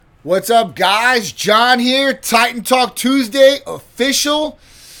What's up, guys? John here. Titan Talk Tuesday official.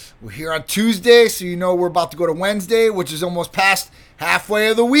 We're here on Tuesday, so you know we're about to go to Wednesday, which is almost past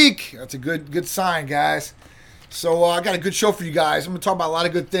halfway of the week. That's a good sign, guys. So I got a good show for you guys. I'm going to talk about a lot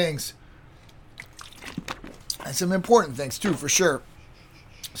of good things. And some important things, too, for sure.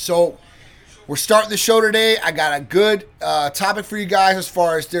 So we're starting the show today. I got a good topic for you guys as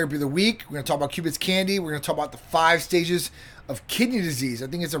far as therapy of the week. We're going to talk about Cupid's Candy. We're going to talk about the 5 stages of kidney disease. I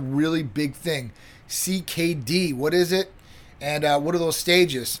think it's a really big thing. CKD, what is it? And what are those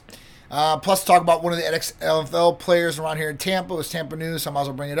stages? Plus talk about one of the XFL players around here in Tampa. It was Tampa News, so I might as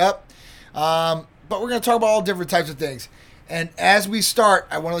well bring it up. But we're going to talk about all different types of things. And as we start,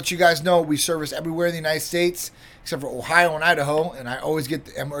 I want to let you guys know we service everywhere in the United States, except for Ohio and Idaho. And I always get,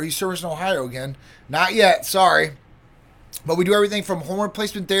 are you servicing Ohio again? Not yet, sorry. But we do everything from hormone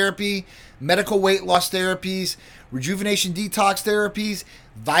replacement therapy, medical weight loss therapies, rejuvenation detox therapies,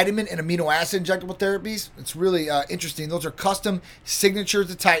 vitamin and amino acid injectable therapies. It's really interesting. Those are custom signatures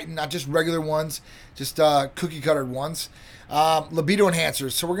to Titan, not just regular ones, just cookie cuttered ones. Libido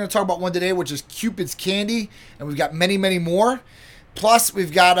enhancers. So we're going to talk about one today, which is Cupid's Candy, and we've got many, many more. Plus,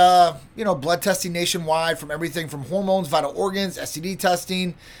 we've got blood testing nationwide from everything from hormones, vital organs, STD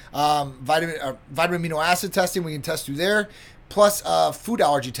testing, vitamin amino acid testing. We can test through there. Plus, food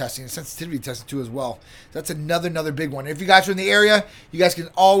allergy testing and sensitivity testing too as well. That's another big one. If you guys are in the area, you guys can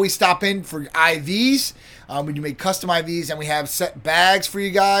always stop in for IVs. We do make custom IVs, and we have set bags for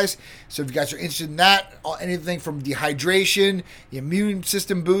you guys. So if you guys are interested in that, anything from dehydration, immune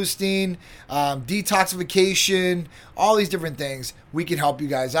system boosting, detoxification, all these different things, we can help you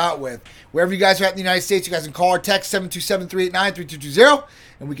guys out with. Wherever you guys are at in the United States, you guys can call or text 727-389-3220,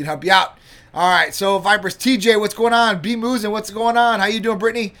 and we can help you out. All right, so Vipers, TJ, what's going on? B Moves, and what's going on? How you doing,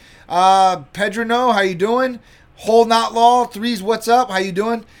 Brittany? Pedro, how you doing? Whole Not Law, Threes, what's up? How you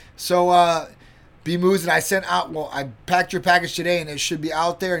doing? So B Moves, and I packed your package today, and it should be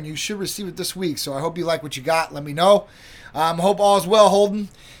out there, and you should receive it this week. So I hope you like what you got. Let me know. Hope all is well, Holden.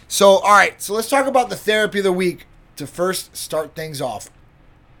 So, all right, so let's talk about the therapy of the week to first start things off.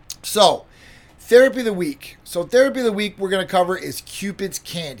 So, therapy of the week. So, therapy of the week we're going to cover is Cupid's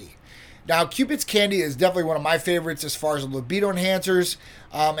Candy. Now, Cupid's Candy is definitely one of my favorites as far as libido enhancers.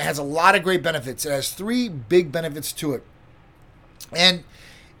 It has a lot of great benefits. It has 3 big benefits to it. And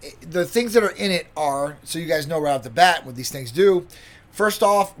the things that are in it are, so you guys know right off the bat what these things do. First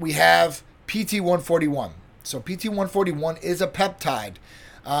off, we have PT141. So PT141 is a peptide.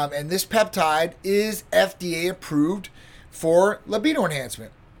 And this peptide is FDA approved for libido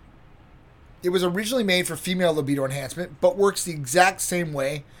enhancement. It was originally made for female libido enhancement, but works the exact same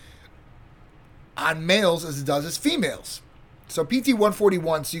way on males as it does as females. So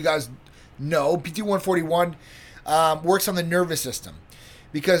PT141, so you guys know, PT141 works on the nervous system,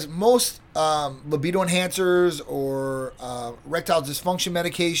 because most libido enhancers or erectile dysfunction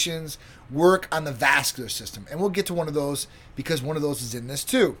medications work on the vascular system. And we'll get to one of those because one of those is in this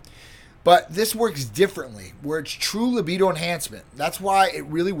too. But this works differently, where it's true libido enhancement. That's why it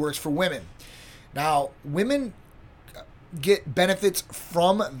really works for women. Now, women get benefits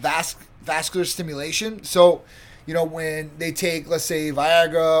from vascular stimulation. So, when they take, let's say,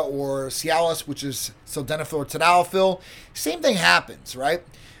 Viagra or Cialis, which is sildenafil or tadalafil, same thing happens, right?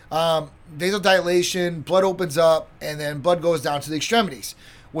 Vasodilation, blood opens up, and then blood goes down to the extremities,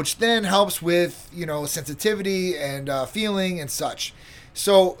 which then helps with, sensitivity and feeling and such.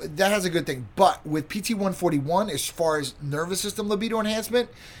 So that has a good thing. But with PT141, as far as nervous system libido enhancement,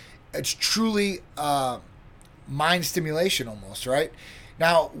 it's truly mind stimulation almost, right?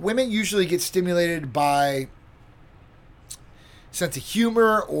 Now, women usually get stimulated by sense of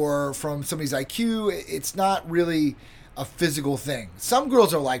humor or from somebody's IQ. It's not really a physical thing. Some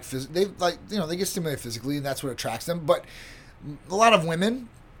girls are they get stimulated physically, and that's what attracts them. But a lot of women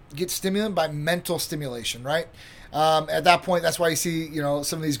get stimulated by mental stimulation, right? At that point, that's why you see,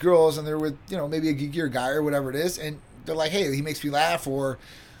 some of these girls, and they're with, maybe a geekier guy or whatever it is, and they're like, hey, he makes me laugh, or,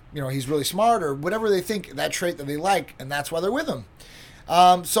 he's really smart, or whatever they think, that trait that they like, and that's why they're with him.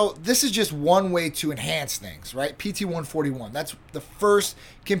 So this is just one way to enhance things, right? PT141. That's the first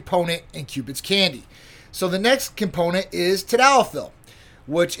component in Cupid's Candy. So the next component is tadalafil,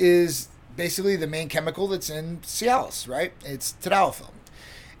 which is basically the main chemical that's in Cialis, right? It's tadalafil.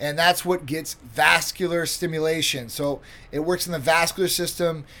 And that's what gets vascular stimulation. So it works in the vascular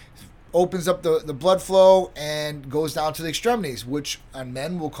system, opens up the blood flow, and goes down to the extremities, which on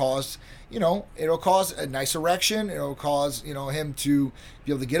men will cause, it'll cause a nice erection. It'll cause, him to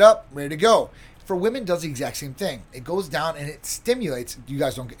be able to get up, ready to go. For women, it does the exact same thing. It goes down and it stimulates. You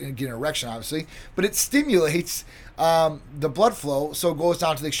guys don't get an erection, obviously, but it stimulates the blood flow, so it goes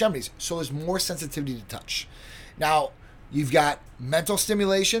down to the extremities. So there's more sensitivity to touch. Now, you've got mental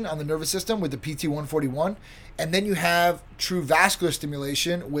stimulation on the nervous system with the PT141, and then you have true vascular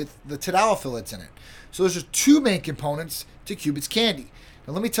stimulation with the tadalafil that's in it. So those are two main components to Cupid's Candy.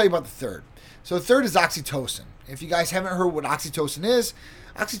 Now let me tell you about the third. So the third is oxytocin. If you guys haven't heard what oxytocin is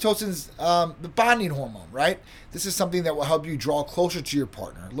the bonding hormone, right? This is something that will help you draw closer to your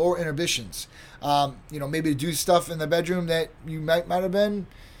partner, lower inhibitions. Maybe to do stuff in the bedroom that you might have been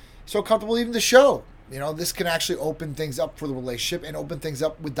so comfortable even to show. This can actually open things up for the relationship and open things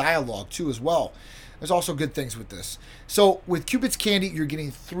up with dialogue too as well. There's also good things with this. So with Cupid's Candy, you're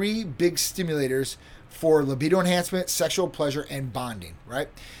getting three big stimulators for libido enhancement, sexual pleasure, and bonding, right?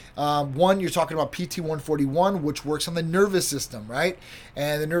 One, you're talking about PT141, which works on the nervous system, right?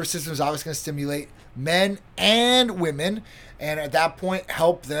 And the nervous system is obviously going to stimulate men and women, and at that point,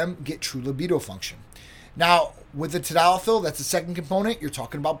 help them get true libido function. Now, with the tadalafil, that's the second component. You're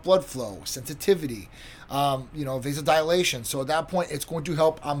talking about blood flow, sensitivity, vasodilation. So at that point, it's going to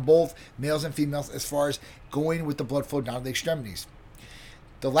help on both males and females as far as going with the blood flow down to the extremities.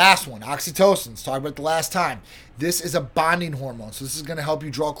 The last one, oxytocin. Let's talk about it the last time. This is a bonding hormone, so this is going to help you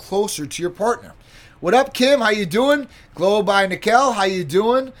draw closer to your partner. What up, Kim? How you doing? Glow by Nikel. How you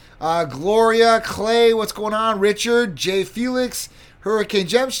doing? Gloria, Clay, what's going on? Richard, Jay Felix, Hurricane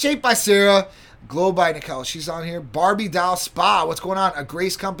Gems, Shaped by Sarah, Glow by Nikel. She's on here. Barbie Doll Spa. What's going on? A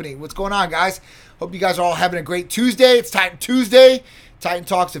Grace Company. What's going on, guys? Hope you guys are all having a great Tuesday. It's Titan Tuesday. Titan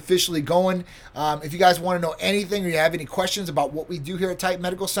Talk's officially going. If you guys want to know anything or you have any questions about what we do here at Titan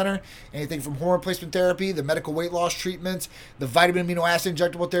Medical Center, anything from hormone replacement therapy, the medical weight loss treatments, the vitamin amino acid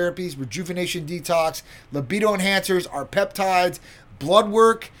injectable therapies, rejuvenation detox, libido enhancers, our peptides, blood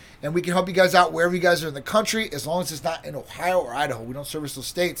work, and we can help you guys out wherever you guys are in the country, as long as it's not in Ohio or Idaho. We don't service those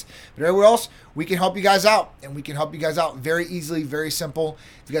states. But everywhere else, we can help you guys out. And we can help you guys out very easily, very simple.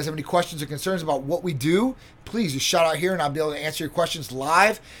 If you guys have any questions or concerns about what we do, please just shout out here and I'll be able to answer your questions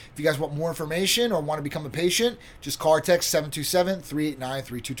live. If you guys want more information or want to become a patient, just call or text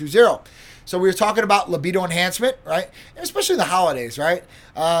 727-389-3220. So we were talking about libido enhancement, right? And especially the holidays, right?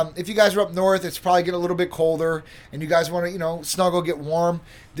 If you guys are up north, it's probably getting a little bit colder and you guys want to, snuggle, get warm.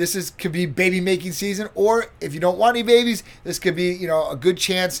 Could be baby making season, or if you don't want any babies, this could be, a good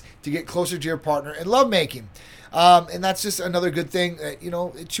chance to get closer to your partner in love making. And that's just another good thing that,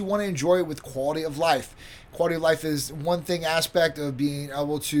 that you want to enjoy it with quality of life. Quality of life is one thing aspect of being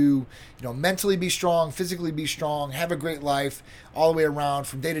able to, mentally be strong, physically be strong, have a great life all the way around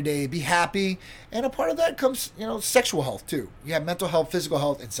from day to day, be happy. And a part of that comes, sexual health too. You have mental health, physical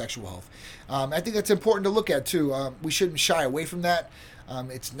health, and sexual health. I think that's important to look at too. We shouldn't shy away from that.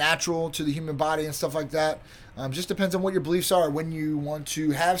 It's natural to the human body and stuff like that. Just depends on what your beliefs are when you want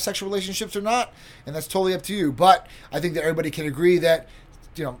to have sexual relationships or not, and that's totally up to you. But I think that everybody can agree that,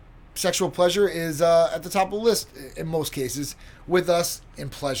 sexual pleasure is at the top of the list in most cases with us in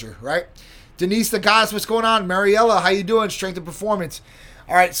pleasure, right? Denise the Goddess, what's going on? Mariella, how you doing? Strength and Performance.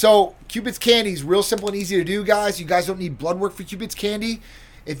 All right, so Cupid's Candy is real simple and easy to do, guys. You guys don't need blood work for Cupid's Candy.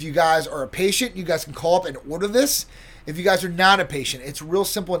 If you guys are a patient, you guys can call up and order this. If you guys are not a patient, it's real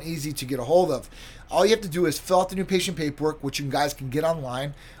simple and easy to get a hold of. All you have to do is fill out the new patient paperwork, which you guys can get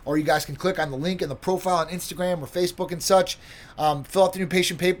online, or you guys can click on the link in the profile on Instagram or Facebook and such. Fill out the new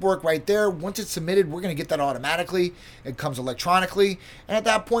patient paperwork right there. Once it's submitted, we're going to get that automatically. It comes electronically. And at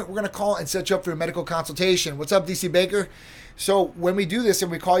that point, we're going to call and set you up for a medical consultation. What's up, DC Baker? So when we do this and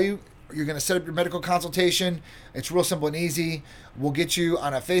we call you, you're going to set up your medical consultation. It's real simple and easy. We'll get you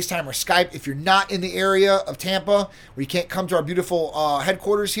on a FaceTime or Skype if you're not in the area of Tampa, where you can't come to our beautiful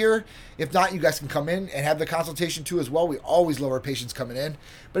headquarters here. If not, you guys can come in and have the consultation too as well. We always love our patients coming in.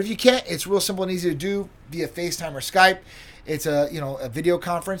 But if you can't, it's real simple and easy to do via FaceTime or Skype. It's a video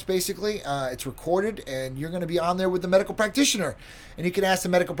conference basically. It's recorded, and you're going to be on there with the medical practitioner, and you can ask the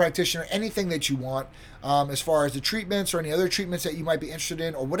medical practitioner anything that you want as far as the treatments or any other treatments that you might be interested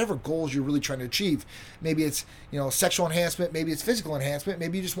in, or whatever goals you're really trying to achieve. Maybe it's sexual enhancement, maybe it's physical enhancement,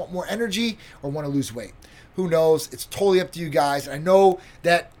 maybe you just want more energy or want to lose weight. Who knows? It's totally up to you guys. I know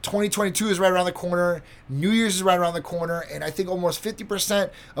that 2022 is right around the corner. New Year's is right around the corner. And I think almost 50%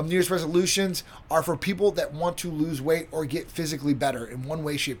 of New Year's resolutions are for people that want to lose weight or get physically better in one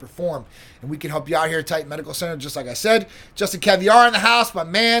way, shape, or form. And we can help you out here at Titan Medical Center, just like I said. Justin Caviar in the house, my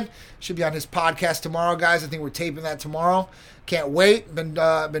man. Should be on his podcast tomorrow, guys. I think we're taping that tomorrow. Can't wait.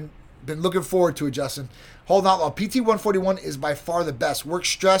 Been looking forward to it, Justin. Hold on. While PT141 is by far the best. Work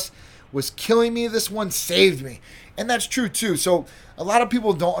stress was killing me. This one saved me. And that's true too. So a lot of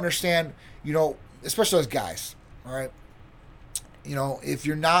people don't understand, especially as guys, all right? If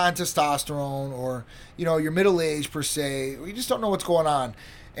you're not on testosterone, or you're middle aged per se, or you just don't know what's going on,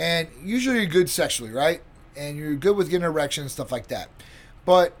 and usually you're good sexually, right? And you're good with getting erections and stuff like that.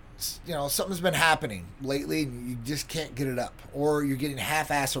 But something's been happening lately and you just can't get it up, or you're getting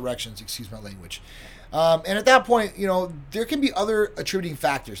half-ass erections, excuse my language. And at that point, there can be other attributing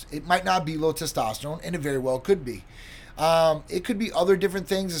factors. It might not be low testosterone, and it very well could be. It could be other different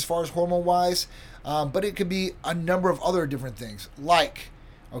things as far as hormone-wise, but it could be a number of other different things.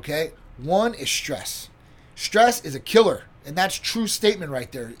 One is stress. Stress is a killer, and that's a true statement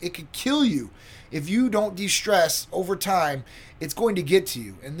right there. It could kill you. If you don't de-stress over time, it's going to get to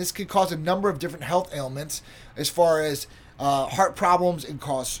you. And this could cause a number of different health ailments as far as heart problems, and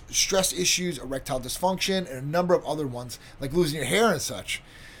cause stress issues, erectile dysfunction, and a number of other ones like losing your hair and such.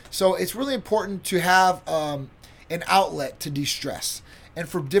 So it's really important to have an outlet to de-stress. And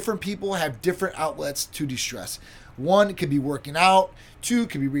for different people, have different outlets to de-stress. 1 could be working out. 2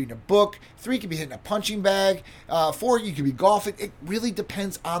 could be reading a book. 3 could be hitting a punching bag. 4, you could be golfing. It really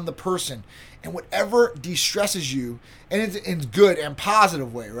depends on the person. And whatever de-stresses you, and it's in a good and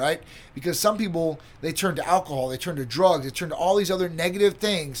positive way, right? Because some people, they turn to alcohol, they turn to drugs, they turn to all these other negative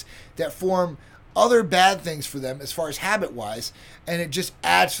things that form other bad things for them as far as habit-wise, and it just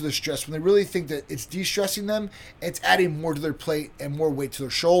adds to the stress. When they really think that it's de-stressing them, it's adding more to their plate and more weight to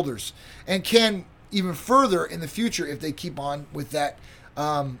their shoulders, and can even further in the future if they keep on with that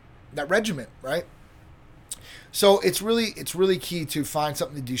regimen, right? So it's really key to find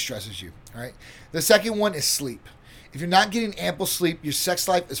something that de-stresses you, all right? The second one is sleep. If you're not getting ample sleep, your sex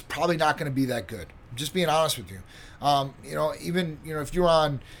life is probably not going to be that good. I'm just being honest with you. Even if you're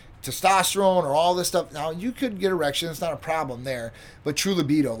on testosterone or all this stuff, now you could get erection, it's not a problem there, but true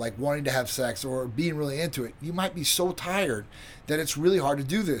libido, like wanting to have sex or being really into it, you might be so tired that it's really hard to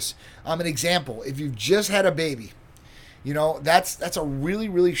do this. An example, if you've just had a baby, that's a really,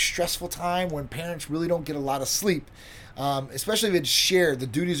 really stressful time when parents really don't get a lot of sleep, especially if it's shared. The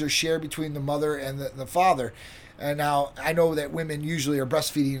duties are shared between the mother and the father. And now I know that women usually are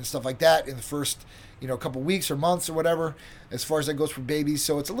breastfeeding and stuff like that in the first couple weeks or months or whatever, as far as that goes for babies.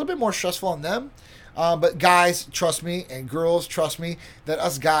 So it's a little bit more stressful on them. But guys, trust me, and girls, trust me, that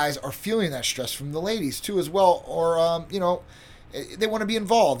us guys are feeling that stress from the ladies too as well. Or, they want to be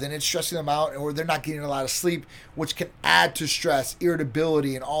involved and it's stressing them out, or they're not getting a lot of sleep, which can add to stress,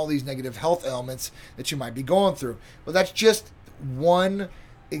 irritability, and all these negative health ailments that you might be going through. But that's just one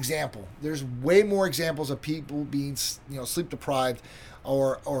example. There's way more examples of people being, sleep deprived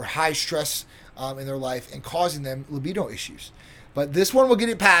or high stress in their life and causing them libido issues. But this one will get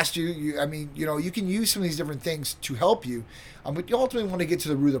it past you. You can use some of these different things to help you, but you ultimately want to get to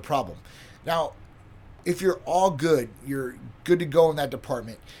the root of the problem. Now, if you're all good, you're good to go in that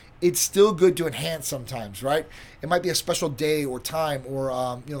department, it's still good to enhance sometimes, right? It might be a special day or time, or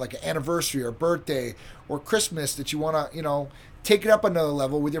like an anniversary or birthday or Christmas that you want to, take it up another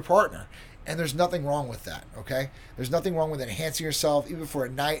level with your partner. And there's nothing wrong with that, okay? There's nothing wrong with enhancing yourself, even for a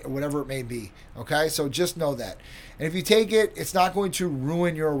night or whatever it may be, okay? So just know that. And if you take it, it's not going to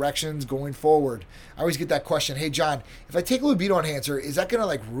ruin your erections going forward. I always get that question, hey, John, if I take a libido enhancer, is that going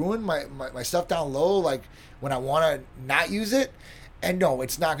to ruin my stuff down low, like when I want to not use it? And no,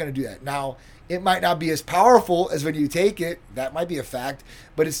 it's not going to do that. Now, it might not be as powerful as when you take it. That might be a fact,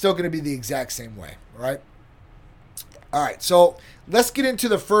 but it's still going to be the exact same way, all right? All right, so let's get into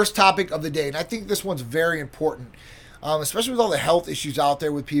the first topic of the day. And I think this one's very important, especially with all the health issues out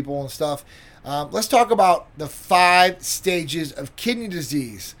there with people and stuff. Let's talk about the 5 stages of kidney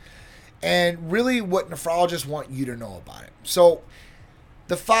disease and really what nephrologists want you to know about it. So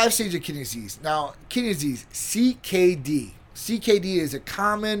the 5 stages of kidney disease. Now, kidney disease, CKD. CKD is a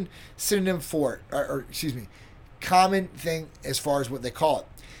common synonym for it, common thing as far as what they call it.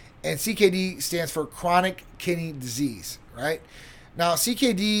 And CKD stands for chronic kidney disease, right? Now,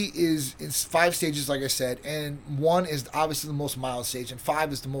 CKD is 5 stages, like I said, and 1 is obviously the most mild stage, and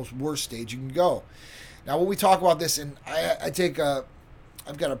 5 is the most worst stage you can go. Now, when we talk about this, and I've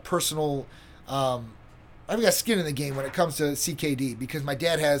got a personal, I've got skin in the game when it comes to CKD, because my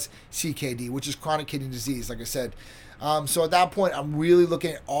dad has CKD, which is chronic kidney disease, like I said. So at that point, I'm really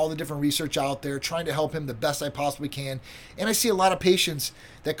looking at all the different research out there, trying to help him the best I possibly can. And I see a lot of patients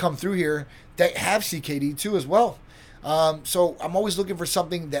that come through here that have CKD too as well. So I'm always looking for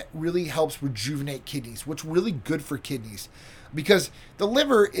something that really helps rejuvenate kidneys, what's really good for kidneys. Because the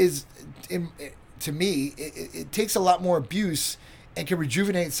liver is, to me, it takes a lot more abuse and can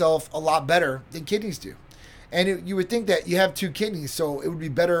rejuvenate itself a lot better than kidneys do. And you would think that you have 2 kidneys, so it would be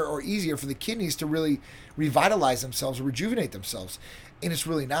better or easier for the kidneys to really revitalize themselves or rejuvenate themselves. And it's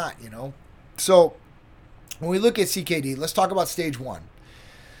really not, So when we look at CKD, let's talk about stage 1.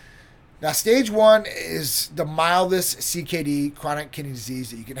 Now, stage 1 is the mildest CKD, chronic kidney disease,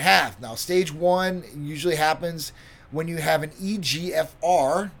 that you can have. Now, stage 1 usually happens when you have an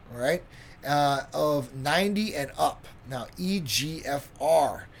EGFR, right, of 90 and up. Now,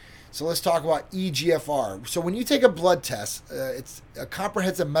 EGFR. So let's talk about EGFR. So when you take a blood test, it's a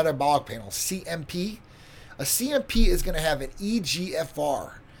comprehensive metabolic panel, CMP. A CMP is going to have an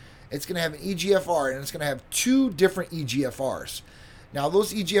EGFR. It's going to have an EGFR, and it's going to have 2 different EGFRs. Now,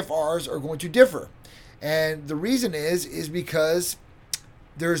 those EGFRs are going to differ. And the reason is because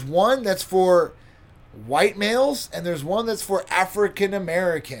there's one that's for white males and there's one that's for African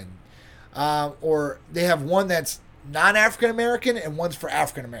American. Or they have one that's non-African American and one's for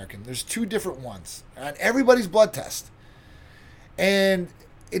African American. There's 2 different ones on everybody's blood test. And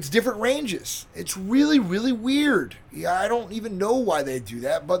it's different ranges. It's really, really weird. Yeah, I don't even know why they do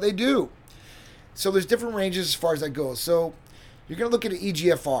that, but they do. So there's different ranges as far as that goes. So you're going to look at an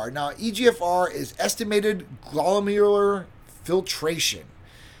EGFR. Now, EGFR is estimated glomerular filtration.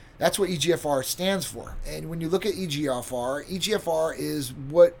 That's what EGFR stands for. And when you look at EGFR is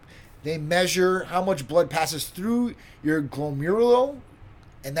what they measure how much blood passes through your glomerulo,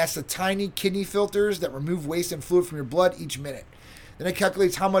 and that's the tiny kidney filters that remove waste and fluid from your blood each minute. Then it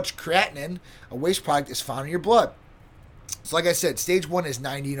calculates how much creatinine, a waste product, is found in your blood. So like I said, stage 1 is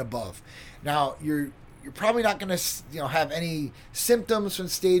 90 and above. Now, you're probably not going to have any symptoms from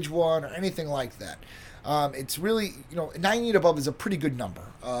stage 1 or anything like that. It's really, 90 and above is a pretty good number.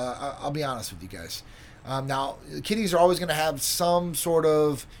 I'll be honest with you guys. Now, the kidneys are always going to have some sort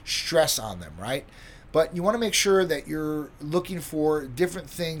of stress on them, right? But you want to make sure that you're looking for different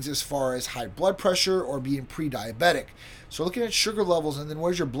things as far as high blood pressure or being pre-diabetic. So looking at sugar levels and then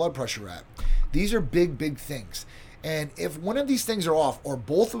where's your blood pressure at? These are big, big things. And if one of these things are off or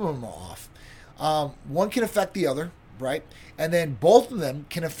both of them are off, one can affect the other, right? And then both of them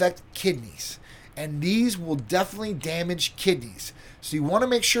can affect kidneys. And these will definitely damage kidneys. So you want to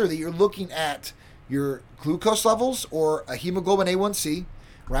make sure that you're looking at your glucose levels or a hemoglobin A1C,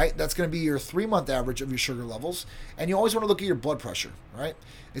 right? That's going to be your 3-month average of your sugar levels. And you always want to look at your blood pressure, right?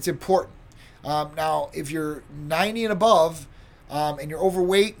 It's important. Now, if you're 90 and above and you're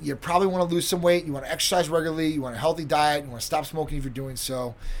overweight, you probably want to lose some weight. You want to exercise regularly. You want a healthy diet. You want to stop smoking if you're doing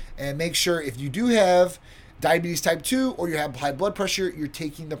so. And make sure if you do have diabetes type 2 or you have high blood pressure, you're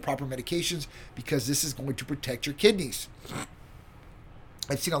taking the proper medications because this is going to protect your kidneys.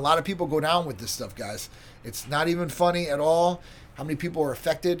 I've seen a lot of people go down with this stuff, guys. It's not even funny at all how many people are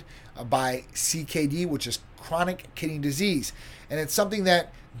affected by CKD, which is chronic kidney disease. And it's something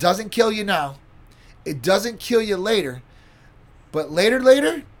that doesn't kill you now. It doesn't kill you later. But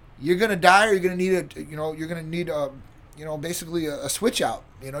later, you're going to die or you're going to need basically a switch out.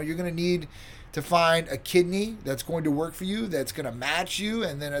 You're going to need to find a kidney that's going to work for you, that's going to match you,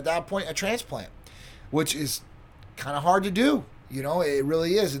 and then at that point, a transplant, which is kind of hard to do. It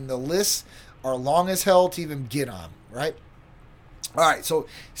really is. And the lists are long as hell to even get on, right? All right, so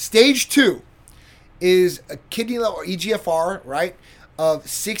stage 2 is a kidney level, EGFR, right, of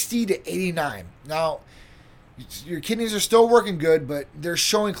 60 to 89. Now, your kidneys are still working good, but they're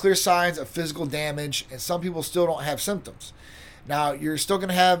showing clear signs of physical damage, and some people still don't have symptoms. Now, you're still going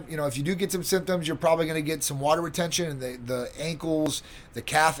to have, if you do get some symptoms, you're probably going to get some water retention in the ankles, the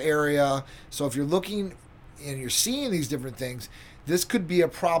calf area. So if you're looking and you're seeing these different things, this could be a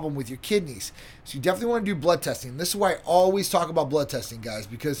problem with your kidneys. So you definitely want to do blood testing. This is why I always talk about blood testing, guys,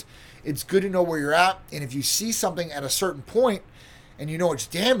 because it's good to know where you're at. And if you see something at a certain point and you know it's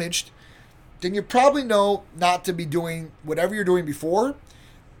damaged, then you probably know not to be doing whatever you're doing before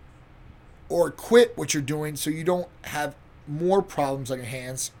or quit what you're doing so you don't have more problems on your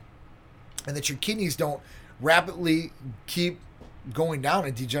hands and that your kidneys don't rapidly keep going down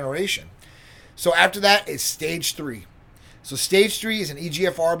in degeneration. So after that is stage 3. So stage 3 is an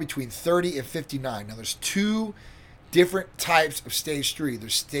EGFR between 30 and 59. Now there's 2 different types of stage 3.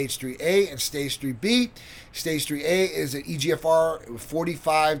 There's stage 3A and stage 3B. Stage 3A is an EGFR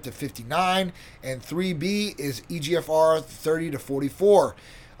 45 to 59, and 3B is EGFR 30 to 44.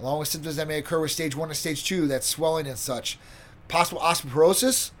 Along with symptoms that may occur with stage 1 and stage 2, that's swelling and such. Possible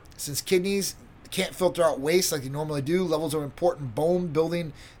osteoporosis, since kidneys can't filter out waste like they normally do. Levels of important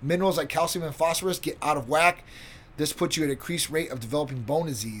bone-building minerals like calcium and phosphorus get out of whack. This puts you at an increased rate of developing bone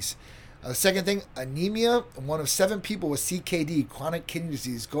disease. The second thing, anemia. 1 of 7 people with CKD, chronic kidney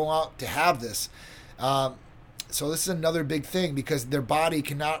disease, go out to have this. So this is another big thing because their body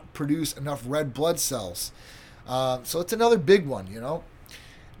cannot produce enough red blood cells. So it's another big one,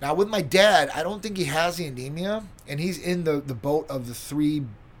 Now with my dad, I don't think he has the anemia, and he's in the boat of the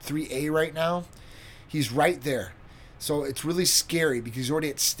 3A right now. He's right there. So it's really scary because he's already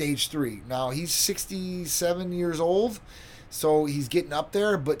at stage 3. Now, he's 67 years old, so he's getting up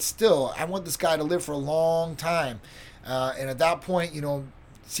there, but still, I want this guy to live for a long time. And at that point,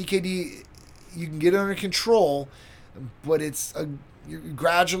 CKD, you can get it under control, but you're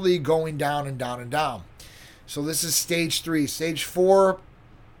gradually going down and down and down. So this is stage 3. Stage 4,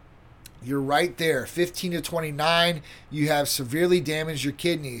 you're right there. 15 to 29, you have severely damaged your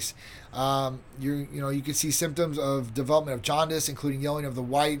kidneys. You can see symptoms of development of jaundice, including yellowing of the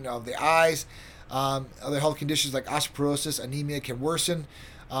white of the eyes. Other health conditions like osteoporosis, anemia can worsen.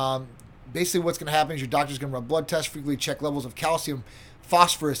 Basically, what's going to happen is your doctor's going to run blood tests, frequently check levels of calcium,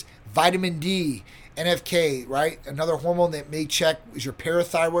 phosphorus, vitamin D, NFK, right? Another hormone that may check is your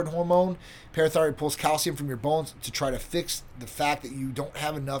parathyroid hormone. Parathyroid pulls calcium from your bones to try to fix the fact that you don't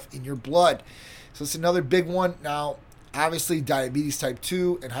have enough in your blood. So it's another big one. Now, obviously, diabetes type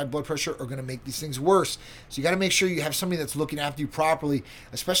 2 and high blood pressure are going to make these things worse. So you got to make sure you have somebody that's looking after you properly,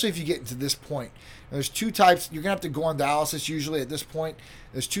 especially if you get into this point. Now, there's 2 types. You're going to have to go on dialysis usually at this point.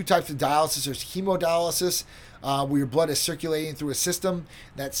 There's 2 types of dialysis. There's hemodialysis, where your blood is circulating through a system.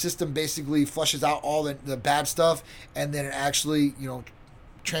 That system basically flushes out all the bad stuff, and then it actually,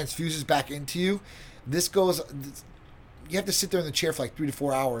 transfuses back into you. You have to sit there in the chair for like 3 to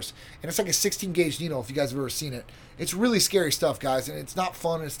 4 hours. And it's like a 16 gauge needle, if you guys have ever seen it. It's really scary stuff, guys. And it's not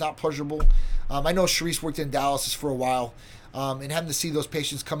fun and it's not pleasurable. I know Sharice worked in dialysis for a while. And having to see those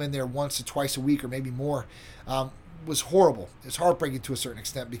patients come in there once or twice a week or maybe more was horrible. It's heartbreaking to a certain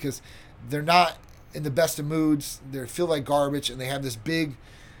extent because they're not in the best of moods. They feel like garbage, and they have this big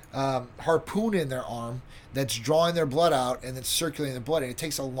harpoon in their arm that's drawing their blood out and it's circulating the blood. And it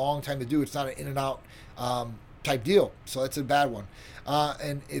takes a long time to do. It's not an in and out type deal. So that's a bad one.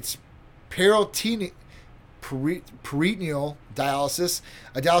 And it's peritoneal dialysis.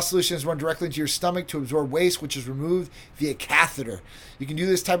 A dialysis solution is run directly into your stomach to absorb waste, which is removed via catheter. You can do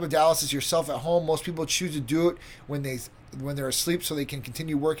this type of dialysis yourself at home. Most people choose to do it when they're asleep so they can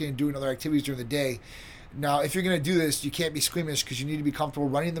continue working and doing other activities during the day. Now, if you're going to do this, you can't be squeamish because you need to be comfortable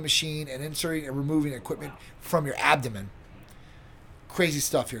running the machine and inserting and removing equipment from your abdomen. Crazy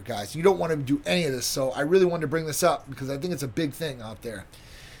stuff here, guys. You don't want to do any of this, so I really wanted to bring this up because I think it's a big thing out there.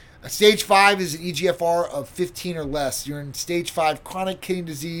 Stage 5 is an EGFR of 15 or less. You're in stage 5 chronic kidney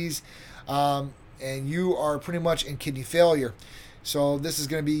disease, and you are pretty much in kidney failure. So this is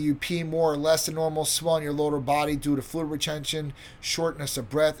going to be you peeing more or less than normal, swelling your lower body due to fluid retention, shortness of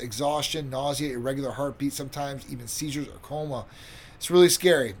breath, exhaustion, nausea, irregular heartbeat, sometimes even seizures or coma. It's really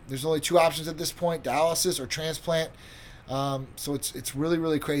scary. There's only 2 options at this point, dialysis or transplant. So it's really,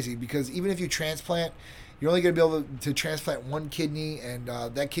 really crazy because even if you transplant, you're only going to be able to transplant 1 kidney, and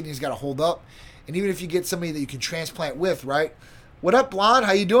that kidney's got to hold up. And even if you get somebody that you can transplant with, right? What up, Blonde?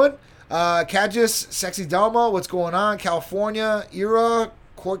 How you doing? Kajis, Sexy Delma, what's going on? California, Era,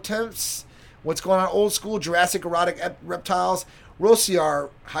 Cortemps, what's going on? Old School, Jurassic Erotic Reptiles, Rosiar,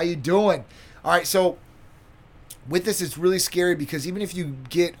 how you doing? All right, so with this, it's really scary because even if you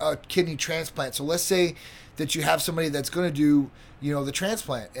get a kidney transplant, so let's say that you have somebody that's going to do, the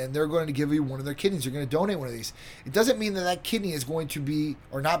transplant, and they're going to give you one of their kidneys. You're going to donate one of these. It doesn't mean that kidney is going to be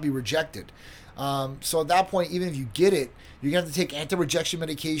or not be rejected. So at that point, even if you get it, you're going to have to take anti-rejection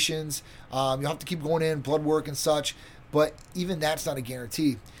medications. You'll have to keep going in, blood work and such. But even that's not a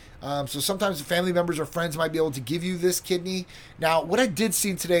guarantee. So sometimes family members or friends might be able to give you this kidney. Now, what I did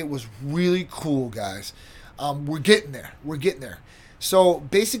see today was really cool, guys. We're getting there. So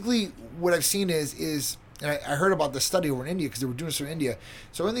basically what I've seen is and I heard about the study over in India because they were doing this in India.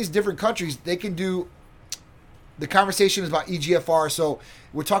 So in these different countries, they can do, the conversation is about EGFR. So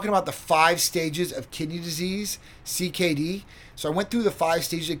we're talking about the 5 stages of kidney disease, CKD. So I went through the 5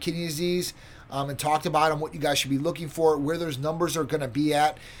 stages of kidney disease and talked about them, what you guys should be looking for, where those numbers are going to be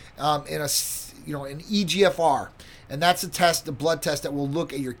at in an EGFR. And that's the blood test that will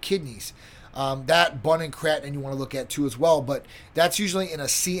look at your kidneys. That bun and creatinine you want to look at too as well, but that's usually in a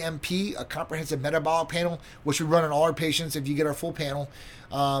CMP, a comprehensive metabolic panel, which we run on all our patients if you get our full panel.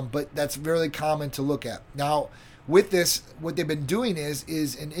 But that's very common to look at. Now, with this, what they've been doing is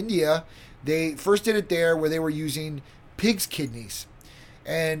in India, they first did it there where they were using pigs' kidneys,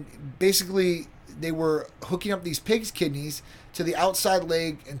 and basically they were hooking up these pigs' kidneys to the outside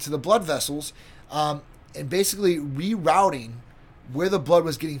leg and to the blood vessels, and basically rerouting where the blood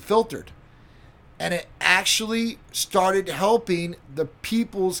was getting filtered. And it actually started helping the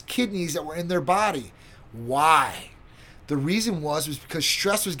people's kidneys that were in their body. Why? The reason was because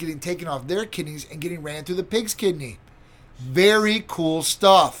stress was getting taken off their kidneys and getting ran through the pig's kidney. Very cool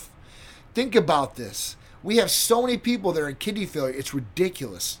stuff. Think about this. We have so many people that are in kidney failure. It's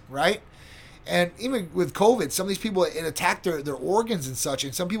ridiculous, right? And even with COVID, some of these people, it attacked their organs and such,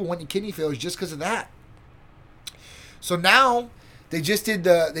 and some people went in kidney failures just because of that. So now they did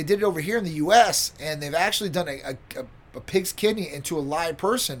it over here in the U.S., and they've actually done a pig's kidney into a live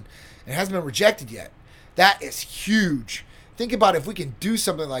person, and it hasn't been rejected yet. That is huge. Think about if we can do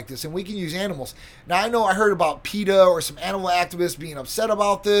something like this, and we can use animals. Now, I know I heard about PETA or some animal activists being upset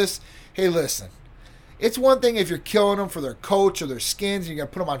about this. Hey, listen. It's one thing if you're killing them for their coats or their skins, and you're going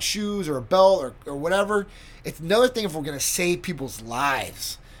to put them on shoes or a belt or whatever. It's another thing if we're going to save people's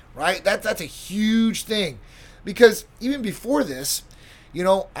lives, right? That's a huge thing. Because even before this,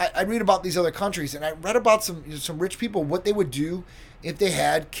 I read about these other countries, and I read about some rich people, what they would do if they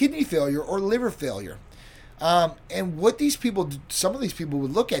had kidney failure or liver failure. And what some of these people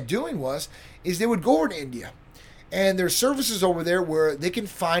would look at doing is they would go over to India, and there's services over there where they can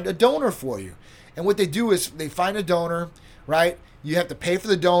find a donor for you. And what they do is they find a donor, right? You have to pay for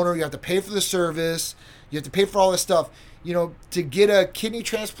the donor, you have to pay for the service, you have to pay for all this stuff. To get a kidney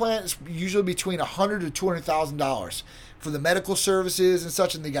transplant, it's usually between $100,000 to $200,000 for the medical services and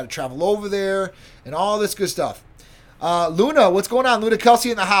such, and they got to travel over there and all this good stuff. Luna, what's going on? Luna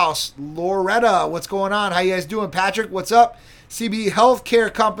Kelsey in the house. Loretta, what's going on? How you guys doing? Patrick, what's up? CB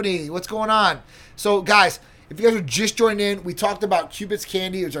Healthcare Company, what's going on? So, guys, if you guys are just joining in, we talked about Cupid's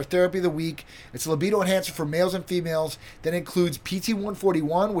Candy. It's our therapy of the week. It's a libido enhancer for males and females. That includes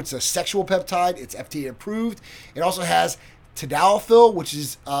PT141, which is a sexual peptide. It's FDA approved. It also has tadalafil, which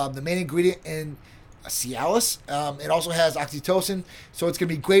is the main ingredient in Cialis. It also has oxytocin, so it's going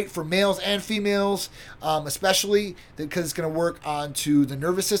to be great for males and females, especially because it's going to work onto the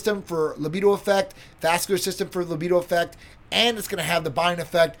nervous system for libido effect, vascular system for libido effect, and it's going to have the binding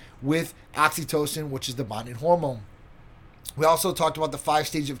effect with oxytocin, which is the bonding hormone. We also talked about the 5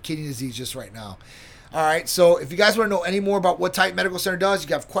 stages of kidney disease just right now. All right, so if you guys want to know any more about what Titan Medical Center does,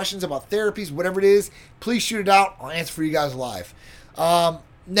 you have questions about therapies, whatever it is, please shoot it out. I'll answer for you guys live.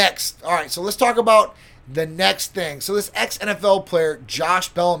 Next, all right, so let's talk about the next thing. So this ex-NFL player, Josh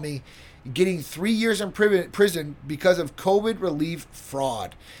Bellamy, getting 3 years in prison because of COVID relief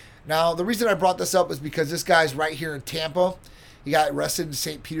fraud. Now, the reason I brought this up is because this guy's right here in Tampa. He got arrested in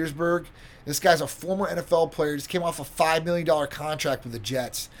St. Petersburg. This guy's a former NFL player. Just came off a $5 million contract with the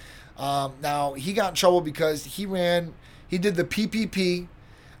Jets. Now, he got in trouble because he did the PPP,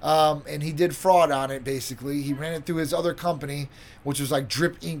 and he did fraud on it, basically. He ran it through his other company, which was like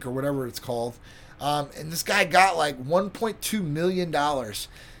Drip Inc. or whatever it's called. And this guy got like $1.2 million.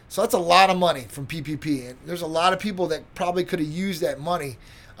 So that's a lot of money from PPP. And there's a lot of people that probably could have used that money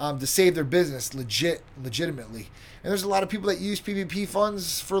to save their business legitimately. And there's a lot of people that use PPP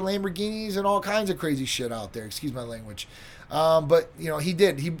funds for Lamborghinis and all kinds of crazy shit out there. Excuse my language. But, he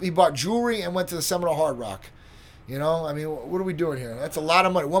did. He bought jewelry and went to the Seminole Hard Rock. I mean, what are we doing here? That's a lot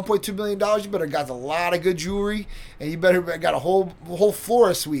of money. $1.2 million, you better got a lot of good jewelry, and you better got a whole floor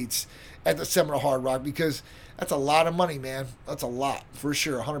of suites at the Seminole Hard Rock, because that's a lot of money, man. That's a lot, for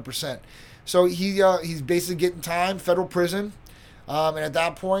sure, 100%. So he's basically getting time, federal prison. And at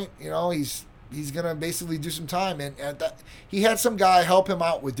that point, he's going to basically do some time. And he had some guy help him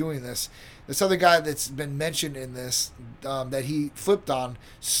out with doing this. This other guy that's been mentioned in this that he flipped on,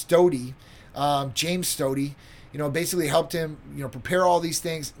 Stody, James Stody, basically helped him, prepare all these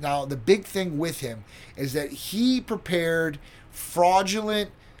things. Now, the big thing with him is that he prepared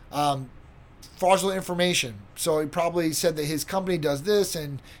fraudulent information. So he probably said that his company does this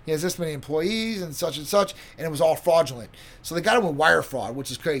and he has this many employees and such, and it was all fraudulent. So they got him with wire fraud, which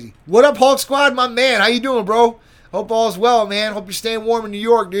is crazy. What up, Hulk Squad, my man? How you doing, bro? Hope all's well, man. Hope you're staying warm in New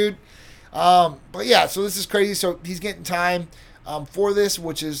York, dude. But yeah, so this is crazy. So he's getting time for this,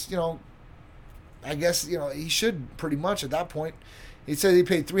 which is, I guess, he should pretty much at that point. He said he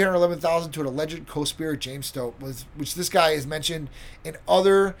paid $311,000 to an alleged co-conspirator, James Stody, which this guy is mentioned in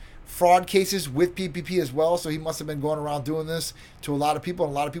other fraud cases with PPP as well. So he must have been going around doing this to a lot of people,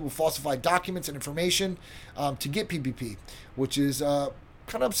 and a lot of people falsified documents and information to get PPP, which is kind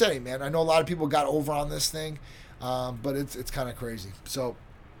of upsetting, man. I know a lot of people got over on this thing, but it's kind of crazy. So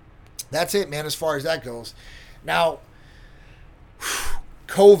that's it, man, as far as that goes. Now,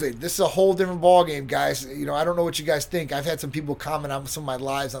 COVID. This is a whole different ballgame, guys. I don't know what you guys think. I've had some people comment on some of my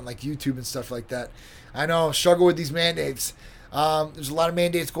lives on like YouTube and stuff like that. I know, struggle with these mandates. There's a lot of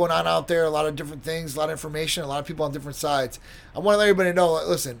mandates going on out there, a lot of different things, a lot of information, a lot of people on different sides. I want to let everybody know,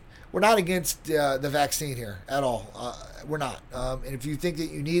 listen, we're not against the vaccine here at all. We're not. And if you think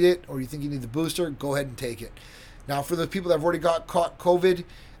that you need it or you think you need the booster, go ahead and take it. Now, for the people that have already caught COVID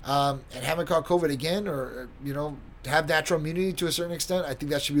and haven't caught COVID again, or, have natural immunity to a certain extent, I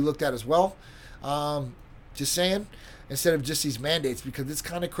think that should be looked at as well. Just saying. instead of just these mandates, because it's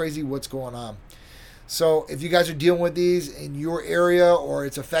kind of crazy what's going on. So if you guys are dealing with these in your area or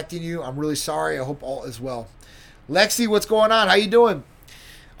it's affecting you, I'm really sorry. I hope all is well. Lexi, what's going on? How you doing?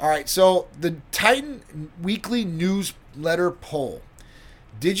 All right, so the Titan weekly newsletter poll.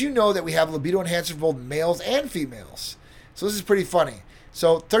 Did you know that we have libido enhancer for both males and females? So this is pretty funny.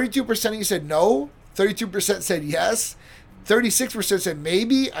 So 32% of you said no, 32% said yes, 36% said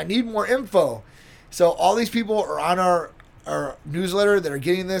maybe. I need more info. So all these people are on our newsletter that are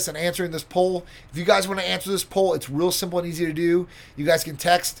getting this and answering this poll. If you guys want to answer this poll, it's real simple and easy to do. You guys can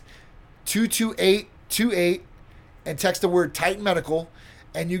text 22828 and text the word Titan Medical,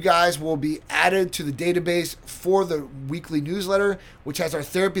 and you guys will be added to the database for the weekly newsletter, which has our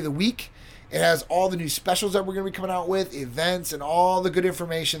therapy of the week. It has all the new specials that we're going to be coming out with, events, and all the good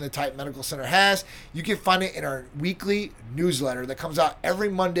information the Titan Medical Center has. You can find it in our weekly newsletter that comes out every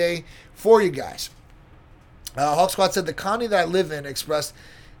Monday for you guys. Hawk Squad said the county that I live in expressed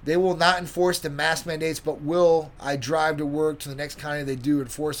they will not enforce the mask mandates, but will I drive to work to the next county they do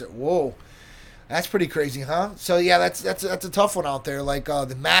enforce it. Whoa. That's pretty crazy, huh? So yeah, that's a tough one out there. Like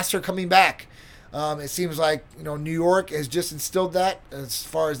the masks are coming back. It seems like New York has just instilled that. As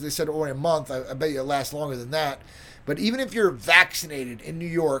far as they said, only a month. I bet you it lasts longer than that. But even if you're vaccinated in New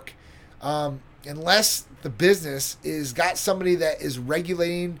York, unless the business is got somebody that is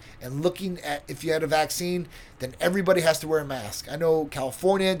regulating and looking at if you had a vaccine, then everybody has to wear a mask. I know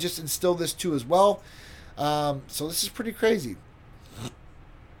California just instilled this too as well. So this is pretty crazy.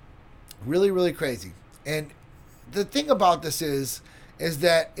 Really, really crazy. And the thing about this is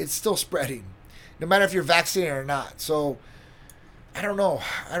that it's still spreading, no matter if you're vaccinated or not. So I don't know.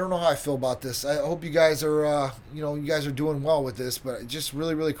 I don't know how I feel about this. I hope you guys are, you guys are doing well with this, but it's just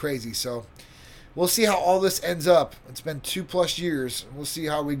really, really crazy. So we'll see how all this ends up. It's been 2+ years. We'll see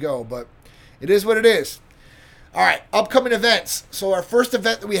how we go, but it is what it is. All right, upcoming events. So our first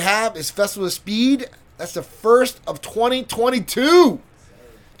event that we have is Festival of Speed. That's the first of 2022.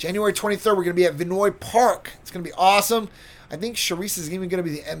 January 23rd, we're going to be at Vinoy Park. It's going to be awesome. I think Sharice is even going to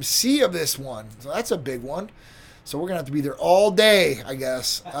be the MC of this one. So that's a big one. So we're going to have to be there all day, I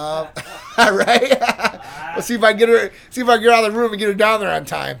guess. Right? Let's see if I can get her out of the room and get her down there on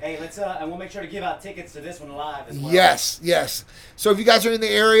time. Hey, let's and we'll make sure to give out tickets to this one live as well. Yes. So if you guys are in the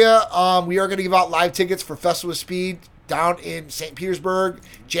area, we are going to give out live tickets for Festival of Speed down in St. Petersburg,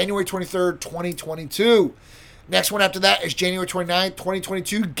 January 23rd, 2022. Next one after that is January 29th,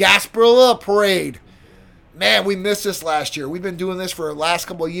 2022, Gasparilla Parade. Man, we missed this last year. We've been doing this for the last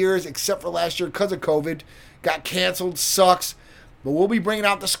couple of years, except for last year because of COVID. Got canceled, sucks. But we'll be bringing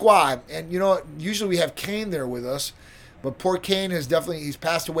out the squad. And, usually we have Kane there with us. But poor Kane he's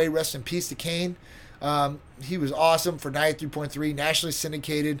passed away. Rest in peace to Kane. He was awesome for 93.3, nationally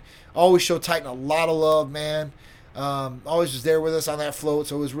syndicated. Always showed Titan a lot of love, man. Always was there with us on that float,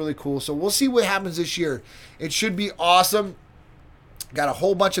 so it was really cool. So we'll see what happens this year. It should be awesome. Got a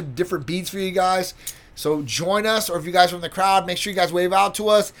whole bunch of different beats for you guys. So join us, or if you guys are in the crowd, make sure you guys wave out to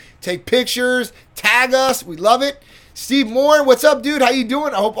us, take pictures, tag us. We love it. Steve Moore, what's up, dude? How you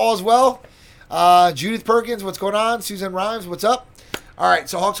doing? I hope all is well. Judith Perkins, what's going on? Susan Rhymes, what's up? All right,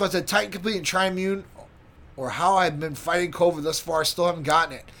 so Hawks said Titan Complete and Tri-Immune, or how I've been fighting COVID thus far. Still haven't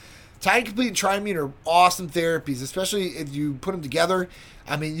gotten it. Titan Complete and Tri-Immune are awesome therapies, especially if you put them together.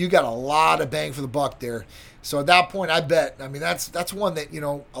 I mean, you got a lot of bang for the buck there. So at that point, I bet, that's one that,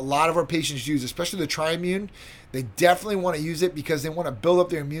 a lot of our patients use, especially the Tri-Immune. They definitely want to use it because they want to build up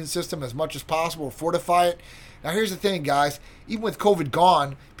their immune system as much as possible, or fortify it. Now, here's the thing, guys. Even with COVID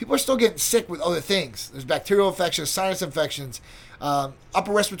gone, people are still getting sick with other things. There's bacterial infections, sinus infections,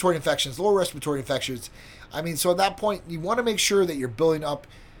 upper respiratory infections, lower respiratory infections. So at that point, you want to make sure that you're building up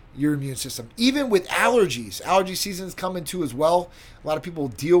your immune system. Even with allergies. Allergy season is coming too as well. A lot of people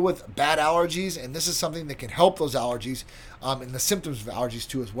deal with bad allergies, and this is something that can help those allergies and the symptoms of allergies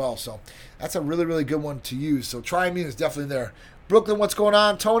too as well. So that's a really, really good one to use. So Tri-Immune is definitely there. Brooklyn, what's going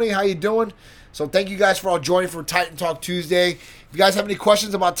on? Tony, how you doing? So thank you guys for all joining for Titan Talk Tuesday. If you guys have any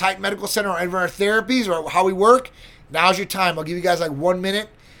questions about Titan Medical Center or any of our therapies or how we work, now's your time. I'll give you guys like 1 minute.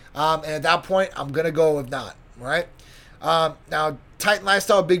 And at that point, I'm going to go if not. All right? Now, Titan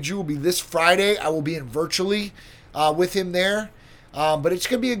Lifestyle Big Drew will be this Friday. I will be in virtually with him there. But it's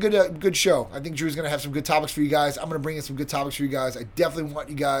going to be a good show. I think Drew's going to have some good topics for you guys. I'm going to bring in some good topics for you guys. I definitely want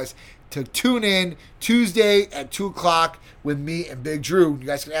you guys to tune in Tuesday at 2 o'clock with me and Big Drew. You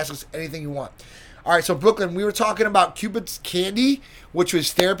guys can ask us anything you want. All right, so Brooklyn, we were talking about Cupid's Candy, which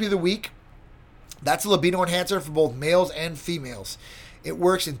was Therapy of the Week. That's a libido enhancer for both males and females. It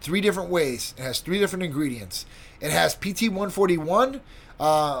works in 3 different ways. It has 3 different ingredients. It has PT-141,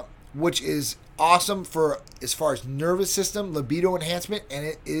 which is awesome for as far as nervous system libido enhancement, and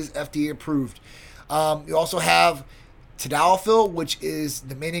it is FDA approved. You also have tadalafil, which is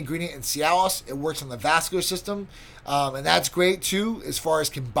the main ingredient in Cialis. It works on the vascular system, and that's great too as far as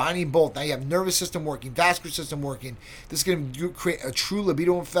combining both. Now you have nervous system working, vascular system working. This is going to create a true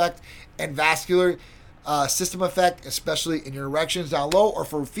libido effect and vascular system effect, especially in your erections down low, or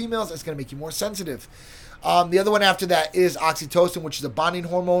for females, it's going to make you more sensitive. The other one after that is oxytocin, which is a bonding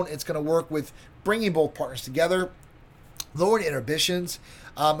hormone. It's going to work with bringing both partners together, lowering inhibitions,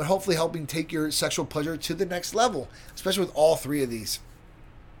 and hopefully helping take your sexual pleasure to the next level, especially with all three of these.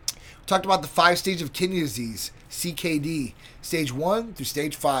 We talked about the 5 stages of kidney disease, CKD, stage 1 through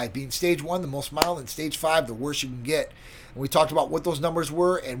stage 5, being stage 1 the most mild and stage 5 the worst you can get. And we talked about what those numbers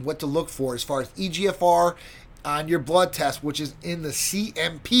were and what to look for as far as EGFR on your blood test, which is in the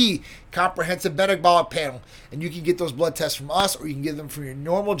CMP, Comprehensive Metabolic Panel. And you can get those blood tests from us, or you can get them from your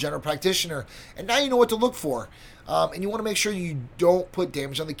normal general practitioner. And now you know what to look for. And you want to make sure you don't put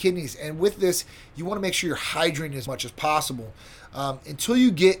damage on the kidneys. And with this, you want to make sure you're hydrating as much as possible. If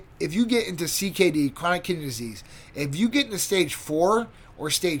you get into CKD, chronic kidney disease, if you get into stage 4 or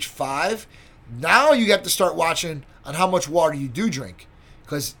stage 5, now you have to start watching on how much water you do drink,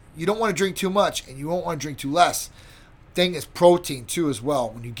 because you don't want to drink too much and you won't want to drink too less. Thing is protein too as well.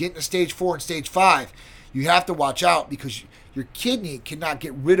 When you get into stage 4 and stage 5, you have to watch out because your kidney cannot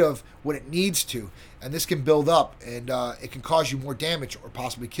get rid of what it needs to, and this can build up, and it can cause you more damage or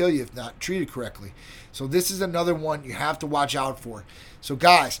possibly kill you if not treated correctly. So this is another one you have to watch out for. So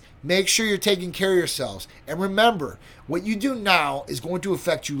guys, make sure you're taking care of yourselves, and remember, what you do now is going to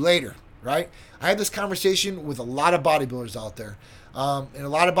affect you later, right? I had this conversation with a lot of bodybuilders out there, and a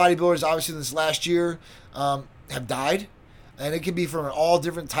lot of bodybuilders obviously this last year have died, and it can be for all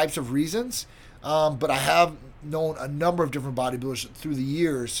different types of reasons. But I have known a number of different bodybuilders through the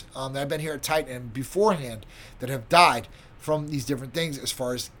years that I've been here at Titan and beforehand that have died from these different things as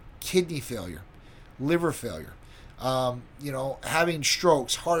far as kidney failure, liver failure, having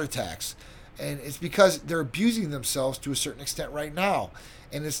strokes, heart attacks. And it's because they're abusing themselves to a certain extent right now.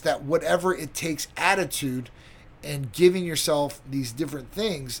 And it's that whatever it takes attitude and giving yourself these different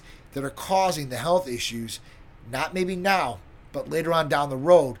things that are causing the health issues, not maybe now, but later on down the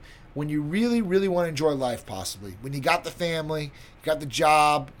road, when you really, really want to enjoy life, possibly. When you got the family, you got the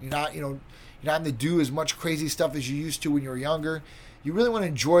job, you're not having to do as much crazy stuff as you used to when you were younger. You really want to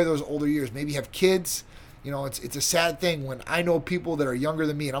enjoy those older years. Maybe have kids. It's a sad thing when I know people that are younger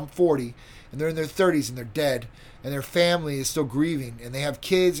than me, and I'm 40, and they're in their 30s and they're dead, and their family is still grieving, and they have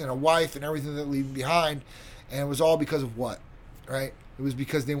kids and a wife and everything they're leaving behind, and it was all because of what, right? It was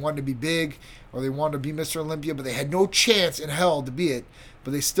because they wanted to be big, or they wanted to be Mr. Olympia, but they had no chance in hell to be it, but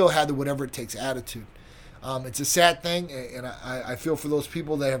they still had the whatever it takes attitude. It's a sad thing, and I feel for those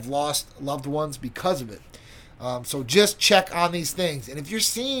people that have lost loved ones because of it. So just check on these things. And if you're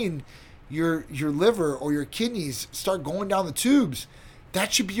seeing your liver or your kidneys start going down the tubes,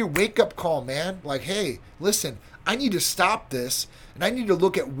 that should be your wake-up call, man. Like, hey, listen, I need to stop this, and I need to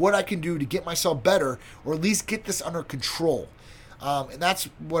look at what I can do to get myself better, or at least get this under control. And that's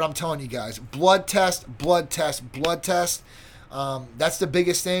what I'm telling you guys. Blood test, blood test, blood test. That's the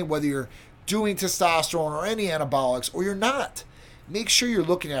biggest thing, whether you're doing testosterone or any anabolics or you're not. Make sure you're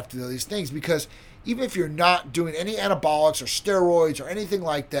looking after these things, because even if you're not doing any anabolics or steroids or anything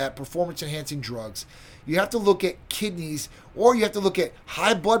like that, performance-enhancing drugs, you have to look at kidneys, or you have to look at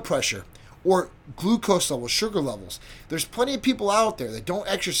high blood pressure or glucose levels, sugar levels. There's plenty of people out there that don't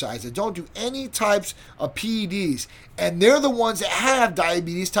exercise, that don't do any types of PEDs, and they're the ones that have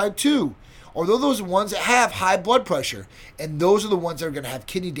diabetes type 2. Or they're those ones that have high blood pressure. And those are the ones that are going to have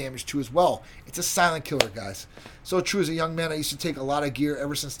kidney damage too as well. It's a silent killer, guys. So true. As a young man, I used to take a lot of gear.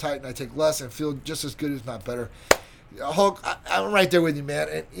 Ever since Titan, I take less and feel just as good, if not better. Hulk, I'm right there with you, man.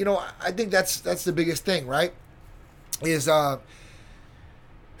 And, I think that's the biggest thing, right? Is I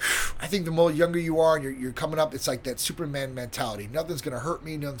think the more younger you are and you're coming up, it's like that Superman mentality. Nothing's going to hurt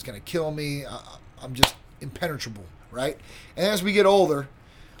me. Nothing's going to kill me. I'm just impenetrable, right? And as we get older,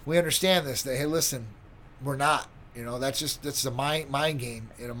 we understand this, that, hey, listen, we're not. That's a mind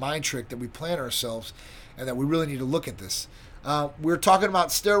game and a mind trick that we plan ourselves, and that we really need to look at this. We're talking about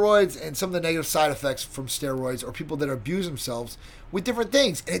steroids and some of the negative side effects from steroids, or people that abuse themselves with different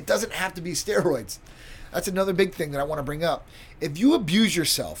things. And it doesn't have to be steroids. That's another big thing that I want to bring up. If you abuse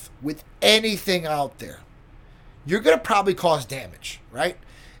yourself with anything out there, you're going to probably cause damage, right?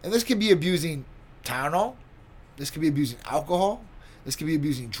 And this could be abusing Tylenol. This could be abusing alcohol. This could be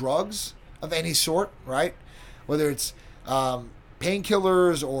abusing drugs of any sort, right? Whether it's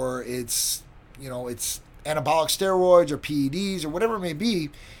painkillers or it's anabolic steroids or PEDs or whatever it may be,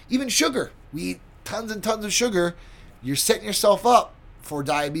 even sugar. We eat tons and tons of sugar. You're setting yourself up for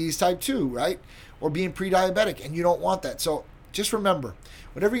diabetes type 2, right? Or being pre-diabetic, and you don't want that. So just remember,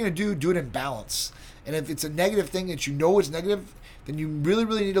 whatever you're going to do it in balance. And if it's a negative thing that you know is negative, then you really,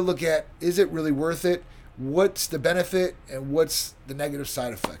 really need to look at, is it really worth it? What's the benefit and what's the negative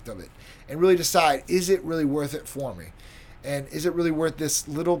side effect of it? And really decide, is it really worth it for me? And is it really worth this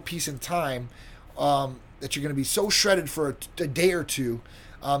little piece in time that you're going to be so shredded for a day or two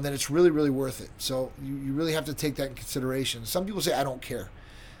that it's really, really worth it? So you really have to take that in consideration. Some people say, I don't care,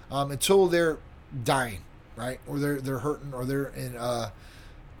 until they're dying, right? Or they're hurting, or they're in a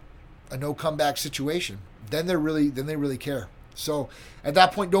no comeback situation. Then they really care. So at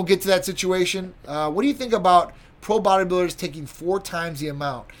that point, don't get to that situation. What do you think about pro bodybuilders taking 4 times the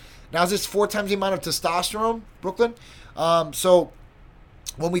amount? Now, is this 4 times the amount of testosterone, Brooklyn? So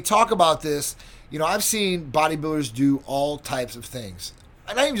when we talk about this, I've seen bodybuilders do all types of things.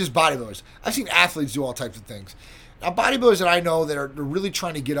 And not even just bodybuilders. I've seen athletes do all types of things. Now, bodybuilders that I know that are really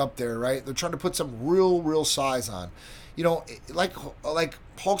trying to get up there, right? They're trying to put some real size on. Like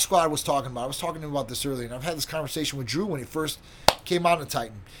Hulk Squad was talking about. I was talking to him about this earlier, and I've had this conversation with Drew when he first came on to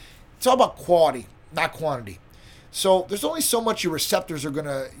Titan. It's all about quality, not quantity. So there's only so much your receptors are going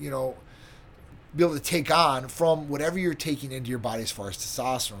to, be able to take on from whatever you're taking into your body as far as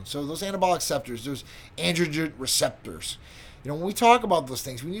testosterone. So those anabolic receptors, there's androgen receptors. When we talk about those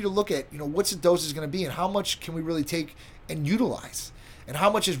things, we need to look at, what's the dosage going to be and how much can we really take and utilize and how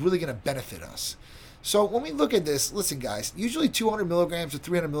much is really going to benefit us. So when we look at this, listen, guys, usually 200 milligrams or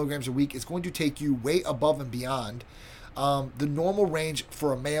 300 milligrams a week is going to take you way above and beyond the normal range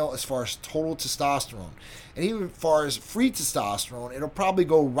for a male as far as total testosterone. And even as far as free testosterone, it'll probably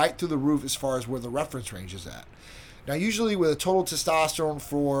go right through the roof as far as where the reference range is at. Now, usually with a total testosterone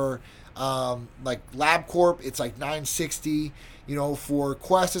for like LabCorp, it's like 960. For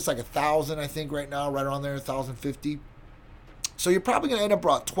Quest, it's like 1,000, I think, right now, right around there, 1,050. So you're probably going to end up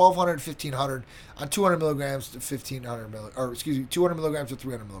about 1,200, 1,500 on 200 milligrams to 200 milligrams to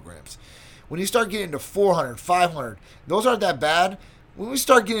 300 milligrams. When you start getting to 400, 500, those aren't that bad. When we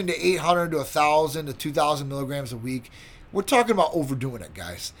start getting to 800 to 1,000 to 2,000 milligrams a week, we're talking about overdoing it,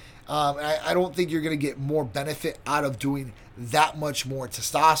 guys. I don't think you're going to get more benefit out of doing that much more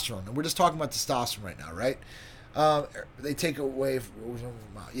testosterone. And we're just talking about testosterone right now, right? They take away.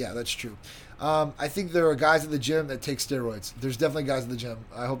 Yeah, that's true. I think there are guys at the gym that take steroids. There's definitely guys at the gym.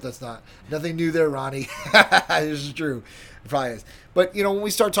 I hope that's not nothing new there, Ronnie. This is true. It probably is. But when we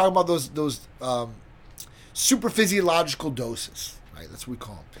start talking about those super physiological doses, right? That's what we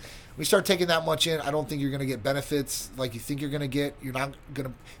call them. When we start taking that much in, I don't think you're going to get benefits like you think you're going to get. You're not going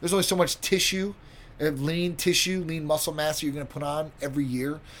to. There's only so much tissue, lean muscle mass that you're going to put on every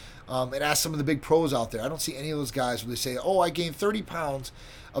year. And ask some of the big pros out there. I don't see any of those guys where they say, "Oh, I gained 30 pounds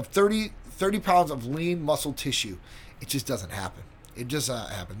of 30 pounds of lean muscle tissue." It just doesn't happen. It just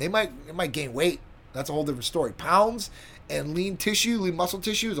doesn't happen. They might gain weight. That's a whole different story. Pounds and lean muscle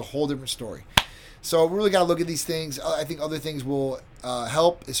tissue is a whole different story. So we really got to look at these things. I think other things will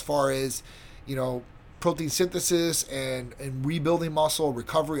help as far as protein synthesis and rebuilding muscle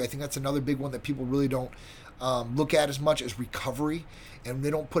recovery. I think that's another big one that people really don't look at as much as recovery, and they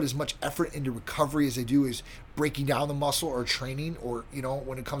don't put as much effort into recovery as they do as breaking down the muscle or training, or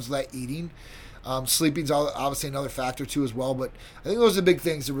when it comes to that eating. Sleeping's obviously another factor too as well, but I think those are the big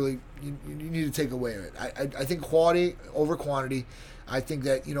things that really you need to take away of it. I think quality over quantity. I think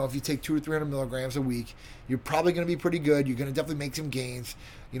that if you take 200 or 300 milligrams a week, you're probably going to be pretty good. You're going to definitely make some gains.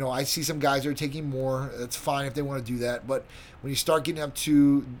 I see some guys that are taking more. That's fine if they want to do that. But when you start getting up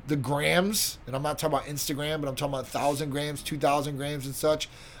to the grams, and I'm not talking about Instagram, but I'm talking about 1,000 grams, 2,000 grams and such,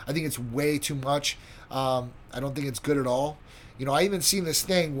 I think it's way too much. I don't think it's good at all. I even seen this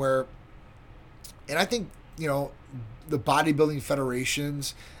thing where, and I think, the bodybuilding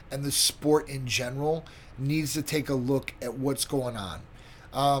federations and the sport in general needs to take a look at what's going on.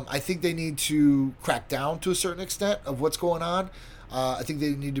 I think they need to crack down to a certain extent of what's going on. I think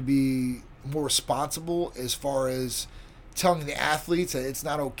they need to be more responsible as far as telling the athletes that it's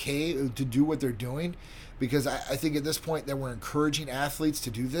not okay to do what they're doing, because I think at this point that we're encouraging athletes to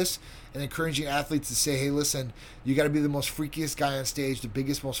do this and encouraging athletes to say, hey, listen, you got to be the most freakiest guy on stage, the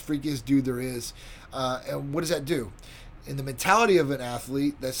biggest, most freakiest dude there is. And what does that do? In the mentality of an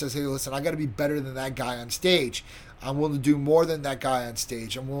athlete that says, hey, listen, I got to be better than that guy on stage. I'm willing to do more than that guy on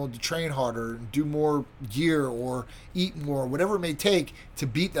stage. I'm willing to train harder and do more gear or eat more, whatever it may take to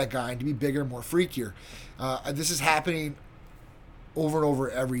beat that guy and to be bigger, more freakier. This is happening over and over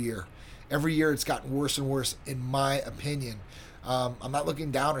every year. Every year it's gotten worse and worse, in my opinion. I'm not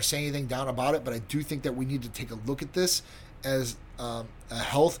looking down or saying anything down about it, but I do think that we need to take a look at this as a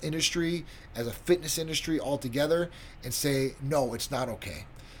health industry, as a fitness industry altogether, and say, no, it's not okay.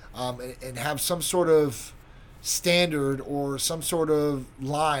 And have some sort of standard or some sort of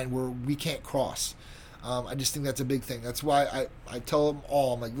line where we can't cross. I just think that's a big thing. That's why I tell them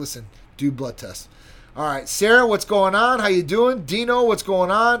all, I'm like, listen, do blood tests. All right, Sarah, what's going on? How you doing? Dino, what's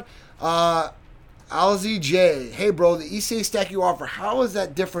going on? Alzy J, hey bro, the ECA stack you offer, how is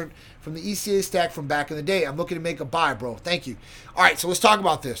that different from the ECA stack from back in the day? I'm looking to make a buy, bro. Thank you. All right, so let's talk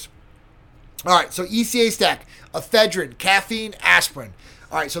about this. All right, so ECA stack, ephedrine, caffeine, aspirin.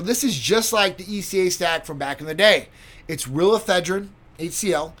 All right, so this is just like the ECA stack from back in the day. It's real ephedrine,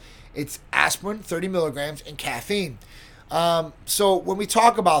 HCl. It's aspirin, 30 milligrams, and caffeine. So when we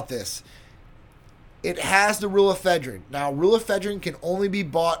talk about this, it has the real ephedrine. Now, real ephedrine can only be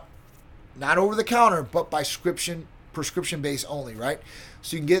bought not over the counter, but by prescription based only, right?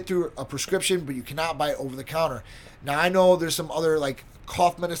 So you can get it through a prescription, but you cannot buy it over the counter. Now, I know there's some other like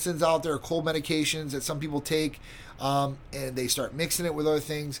cough medicines out there, cold medications that some people take, and they start mixing it with other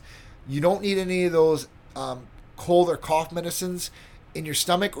things. You don't need any of those cold or cough medicines in your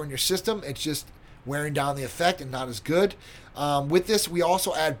stomach or in your system. It's just wearing down the effect and not as good. With this, we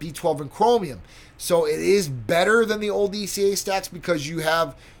also add B12 and chromium. So it is better than the old ECA stacks because you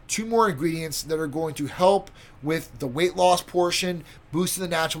have 2 more ingredients that are going to help with the weight loss portion, boosting the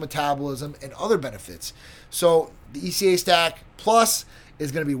natural metabolism, and other benefits. So the ECA stack plus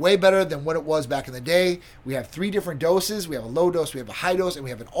is going to be way better than what it was back in the day. We have 3 different doses. We have a low dose, we have a high dose, and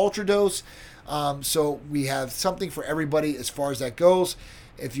we have an ultra dose. So we have something for everybody as far as that goes.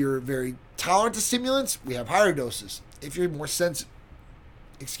 If you're very tolerant to stimulants, we have higher doses. If you're more sensitive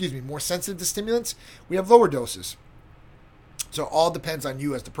to stimulants, we have lower doses. So it all depends on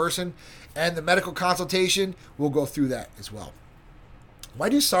you as the person. And the medical consultation, we'll go through that as well. Why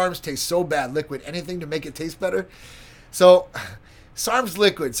do SARMs taste so bad liquid? Anything to make it taste better? So SARM's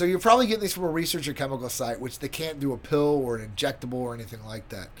liquid. So you're probably getting these from a research or chemical site, which they can't do a pill or an injectable or anything like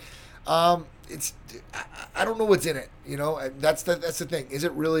that. I don't know what's in it. You know, that's the thing. Is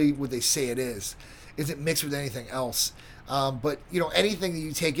it really what they say it is? Is it mixed with anything else? But you know, anything that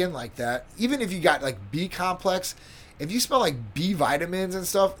you take in like that, even if you got like B complex, if you smell like B vitamins and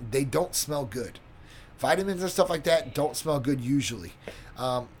stuff, they don't smell good. Vitamins and stuff like that don't smell good usually.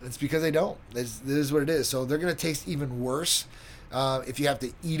 It's because they don't. This is what it is. So they're going to taste even worse if you have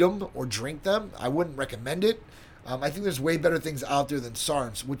to eat them or drink them. I wouldn't recommend it. I think there's way better things out there than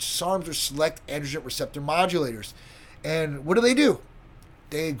SARMs, which SARMs are select androgen receptor modulators. And what do?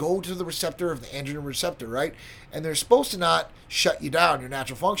 They go to the receptor of the androgen receptor, right? And they're supposed to not shut you down, your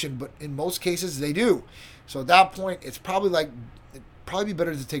natural function, but in most cases they do. So at that point, it'd probably be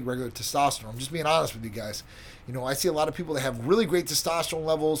better to take regular testosterone. I'm just being honest with you guys. You know, I see a lot of people that have really great testosterone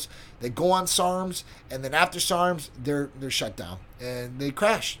levels. They go on SARMs, and then after SARMs, they're shut down and they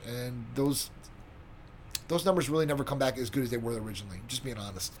crash. And those numbers really never come back as good as they were originally. Just being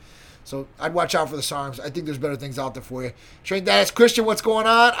honest. So I'd watch out for the SARMs. I think there's better things out there for you. Train Daddies Christian, what's going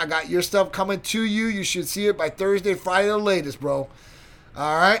on? I got your stuff coming to you. You should see it by Thursday, Friday the latest, bro.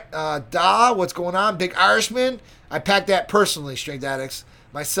 All right. What's going on? Big Irishman. I packed that personally, Strength Addicts.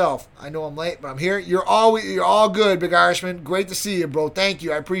 Myself. I know I'm late, but I'm here. You're all good, Big Irishman. Great to see you, bro. Thank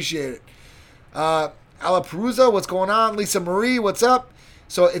you. I appreciate it. Ala Perusa, what's going on? Lisa Marie, what's up?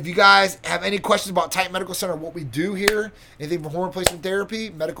 So if you guys have any questions about Titan Medical Center, what we do here, anything from hormone replacement therapy,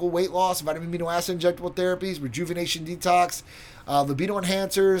 medical weight loss, vitamin amino acid injectable therapies, rejuvenation detox, libido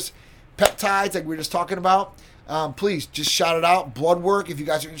enhancers, peptides like we were just talking about, please just shout it out. Blood work, if you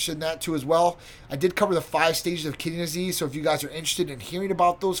guys are interested in that too as well. I did cover the 5 stages of kidney disease, so if you guys are interested in hearing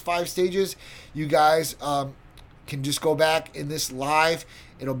about those 5 stages, you guys can just go back in this live.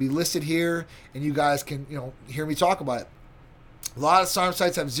 It'll be listed here, and you guys can hear me talk about it. A lot of SARM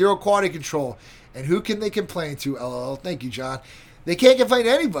sites have zero quality control, and who can they complain to? LOL. Thank you, John. They can't complain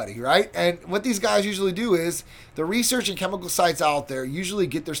to anybody, right? And what these guys usually do is the research and chemical sites out there usually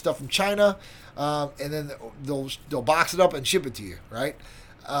get their stuff from China, and then they'll box it up and ship it to you, right?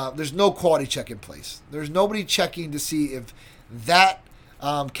 There's no quality check in place. There's nobody checking to see if that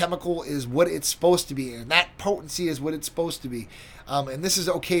chemical is what it's supposed to be, and that potency is what it's supposed to be. And this is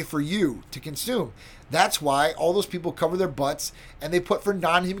okay for you to consume. That's why all those people cover their butts and they put for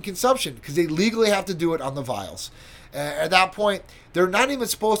non-human consumption because they legally have to do it on the vials. At that point, they're not even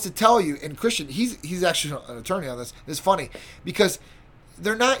supposed to tell you. And Christian, he's actually an attorney on this. It's funny because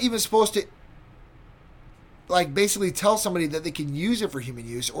they're not even supposed to basically tell somebody that they can use it for human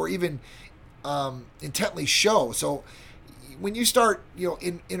use or even intently show. So when you start,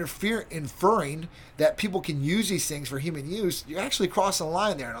 inferring that people can use these things for human use, you're actually crossing the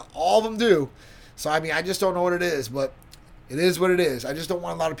line there, and all of them do. So I mean, I just don't know what it is, but it is what it is. I just don't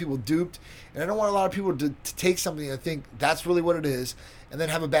want a lot of people duped, and I don't want a lot of people to take something and think that's really what it is, and then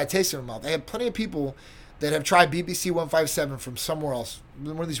have a bad taste in their mouth. I have plenty of people that have tried BBC 157 from somewhere else,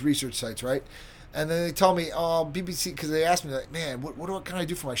 one of these research sites, right? And then they tell me, oh, BBC, because they asked me, like, man, what can I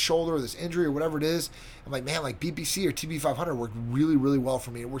do for my shoulder or this injury or whatever it is? I'm like, man, like BBC or TB500 worked really, really well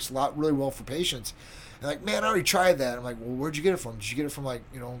for me. It works really well for patients. And like, man, I already tried that. I'm like, well, where'd you get it from? Did you get it from, like,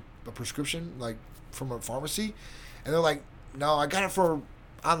 a prescription, like from a pharmacy? And they're like, no, I got it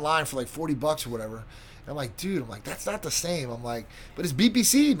online for like $40 or whatever. And I'm like, dude, that's not the same. I'm like, but it's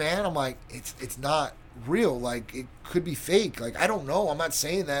BBC, man. I'm like, it's not real. Like, it could be fake. Like, I don't know. I'm not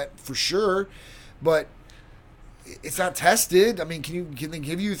saying that for sure. But it's not tested. I mean, can they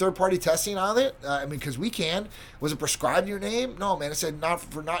give you third-party testing on it? I mean, because we can. Was it prescribed in your name? No, man. It said not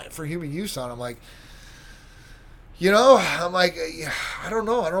for human use on. I'm like, I don't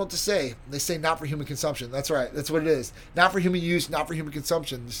know. I don't know what to say. They say not for human consumption. That's right. That's what it is. Not for human use, not for human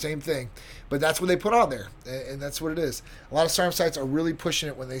consumption. The same thing. But that's what they put on there, and that's what it is. A lot of SARM sites are really pushing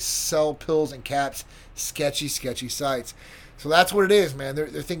it when they sell pills and caps. Sketchy sites. So that's what it is, man. They're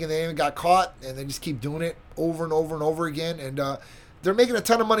thinking they even got caught, and they just keep doing it over and over and over again. And they're making a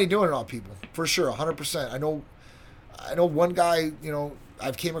ton of money doing it on people, for sure, 100%. I know one guy,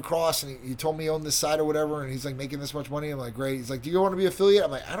 I've came across, and he told me he owned this site or whatever, and he's like making this much money. I'm like, great. He's like, do you want to be affiliate? I'm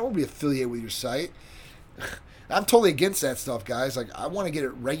like, I don't want to be affiliated with your site. I'm totally against that stuff, guys. Like, I want to get it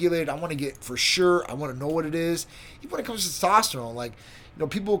regulated. I want to get for sure. I want to know what it is. Even when it comes to testosterone, like,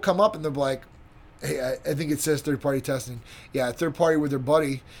 people will come up and they're like, hey, I think it says third-party testing. Yeah, third-party with their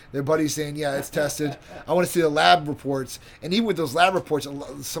buddy's saying, yeah, it's tested. I want to see the lab reports. And even with those lab reports,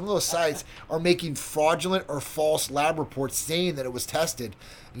 some of those sites are making fraudulent or false lab reports saying that it was tested,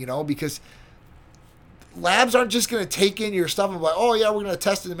 because labs aren't just going to take in your stuff and be like, oh, yeah, we're going to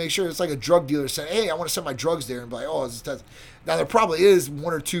test it to make sure. It's like a drug dealer saying, hey, I want to send my drugs there, and be like, oh, is this tested? Now, there probably is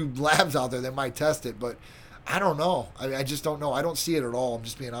one or two labs out there that might test it, but I don't know. I just don't know. I don't see it at all. I'm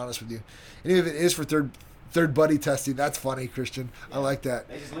just being honest with you. And if it is for third buddy testing, that's funny, Christian. Yeah. I like that.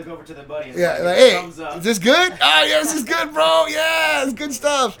 They just look over to the buddy and hey, is this good? Oh, yeah, this is good, bro. Yeah, it's good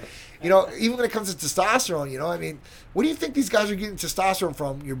stuff. Even when it comes to testosterone, I mean, what do you think these guys are getting testosterone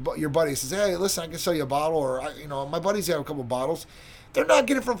from? Your buddy says, hey, listen, I can sell you a bottle, or, my buddies have a couple bottles. They're not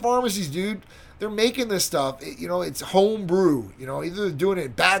getting it from pharmacies, dude. They're making this stuff. It's home brew. Either they're doing it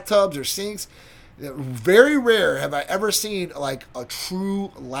in bathtubs or sinks. Very rare have I ever seen like a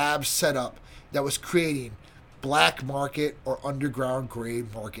true lab setup that was creating black market or underground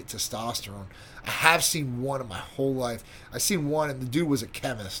grade market testosterone. I have seen one in my whole life. I've seen one, and the dude was a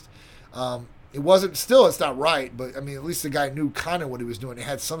chemist. It's not right, but I mean, at least the guy knew kind of what he was doing. He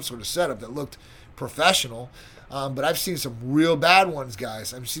had some sort of setup that looked professional. But I've seen some real bad ones,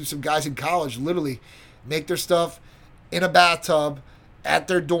 guys. I've seen some guys in college literally make their stuff in a bathtub at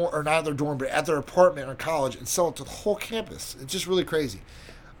their dorm, or not their dorm, but at their apartment or college, and sell it to the whole campus. It's just really crazy.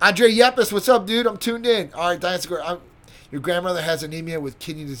 Andre Yepis, what's up, dude? I'm tuned in. All right, Diane Square. Your grandmother has anemia with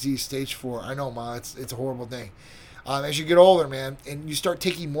kidney disease, stage 4. I know, Ma. It's a horrible thing. As you get older, man, and you start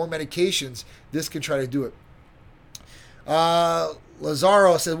taking more medications, this can try to do it.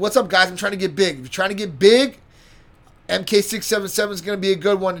 Lazaro says, what's up, guys? I'm trying to get big. If you're trying to get big, MK677 is going to be a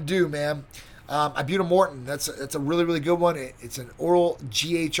good one to do, man. Ibutamoren, that's a really, really good one. It's an oral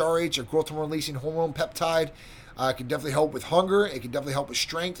GHRH, or growth hormone releasing hormone peptide. It can definitely help with hunger. It can definitely help with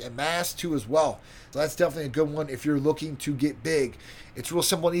strength and mass too as well. So that's definitely a good one if you're looking to get big. It's real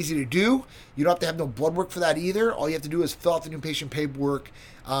simple and easy to do. You don't have to have no blood work for that either. All you have to do is fill out the new patient paperwork.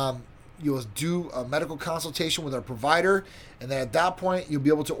 You'll do a medical consultation with our provider, and then at that point you'll be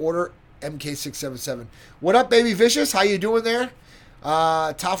able to order MK677. What up, Baby Vicious? How you doing there?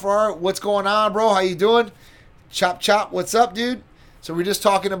 Tafar, what's going on, bro? How you doing? Chop, what's up, dude? So we're just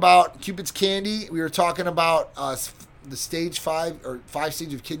talking about Cupid's Candy. We were talking about the stage 5 or 5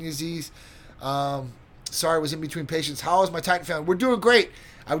 stage of kidney disease. Sorry, I was in between patients. How is my Titan family? We're doing great.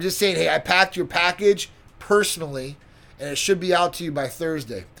 I was just saying, hey, I packed your package personally, and it should be out to you by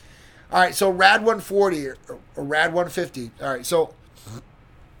Thursday. All right, so Rad 140 or Rad 150. All right, so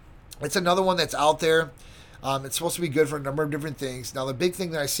it's another one that's out there. It's supposed to be good for a number of different things. Now, the big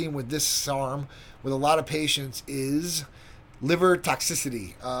thing that I've seen with this SARM with a lot of patients is liver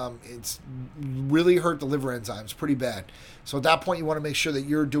toxicity. It's really hurt the liver enzymes pretty bad. So at that point, you want to make sure that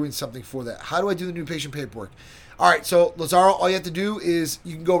you're doing something for that. How do I do the new patient paperwork? All right, so Lazaro, all you have to do is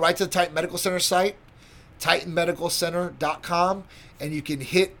you can go right to the Titan Medical Center site, TitanMedicalCenter.com, and you can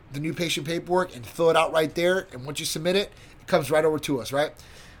hit the new patient paperwork and fill it out right there. And once you submit it, it comes right over to us, right?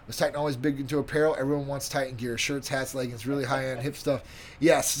 Was Titan always big into apparel? Everyone wants Titan gear. Shirts, hats, leggings, really high-end, hip stuff.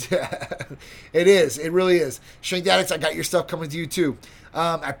 Yes, it is. It really is. Strength Addicts, I got your stuff coming to you too.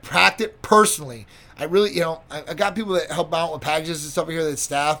 I packed it personally. I really, I got people that help out with packages and stuff here, that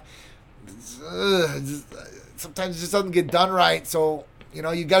staff. Sometimes it just doesn't get done right. So, you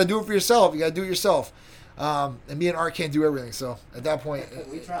got to do it for yourself. You got to do it yourself. And me and Art can't do everything. So at that point,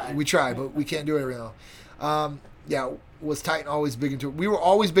 we try, but we can't do everything. Was Titan always big into it? We were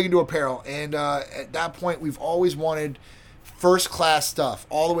always big into apparel. And at that point, we've always wanted first-class stuff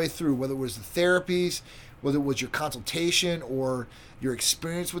all the way through, whether it was the therapies, whether it was your consultation or your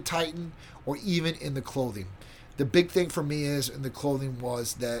experience with Titan, or even in the clothing. The big thing for me is in the clothing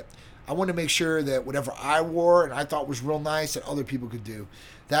was that I wanted to make sure that whatever I wore and I thought was real nice, that other people could do.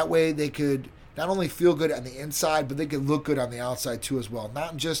 That way they could not only feel good on the inside, but they could look good on the outside too as well.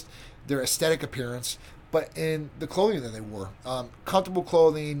 Not just their aesthetic appearance, but in the clothing that they wore. Comfortable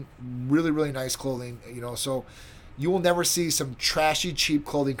clothing, really, really nice clothing, so you will never see some trashy, cheap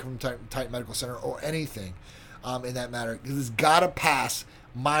clothing from Titan Medical Center or anything in that matter, because it's got to pass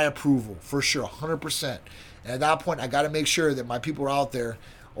my approval for sure, 100%. And at that point, I got to make sure that my people are out there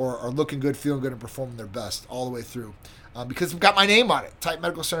or are looking good, feeling good, and performing their best all the way through. Because I've got my name on it. Titan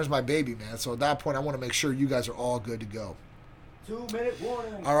Medical Center is my baby, man. So at that point, I want to make sure you guys are all good to go. 2-minute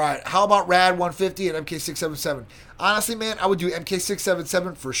warning. All right. How about Rad 150 and MK677? Honestly, man, I would do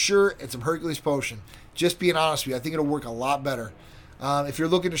MK677 for sure and some Hercules Potion. Just being honest with you, I think it'll work a lot better. If you're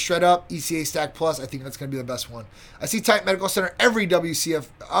looking to shred up, ECA Stack Plus, I think that's going to be the best one. I see Titan Medical Center every WCFL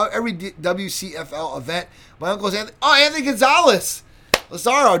event. My uncle's Anthony Gonzalez.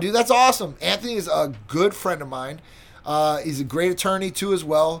 Lazaro, dude, that's awesome. Anthony is a good friend of mine. He's a great attorney too as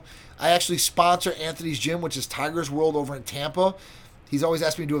well. I actually sponsor Anthony's gym, which is Tigers World over in Tampa. He's always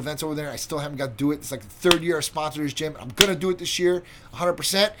asked me to do events over there. I still haven't got to do it. It's like the third year I sponsor his gym. I'm going to do it this year,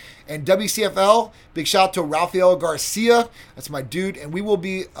 100%. And WCFL, big shout out to Rafael Garcia. That's my dude. And we will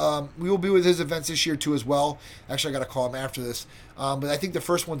be with his events this year too as well. Actually, I got to call him after this. But I think the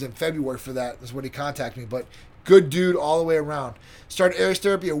first one's in February for that. That's when he contacted me. But good dude all the way around. Started Aries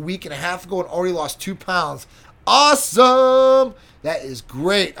Therapy a week and a half ago and already lost 2 pounds. Awesome! That is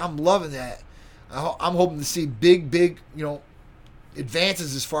great. I'm loving that. I'm hoping to see big,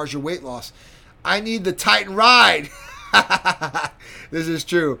 advances as far as your weight loss. I need the Titan Ride. This is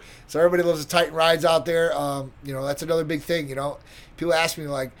true. So everybody loves the Titan Rides out there. That's another big thing. People ask me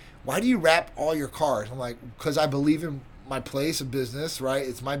like, why do you wrap all your cars? I'm like, because I believe in my place of business, right?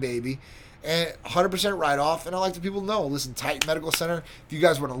 It's my baby. And 100% write off. And I like the people to know, listen, Titan Medical Center, if you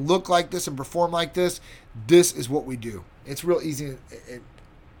guys want to look like this and perform like this is what we do. It's real easy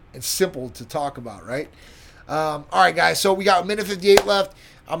and simple to talk about, right? All right, guys. So we got 1:58 left.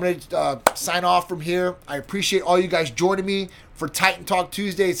 I'm going to sign off from here. I appreciate all you guys joining me for Titan Talk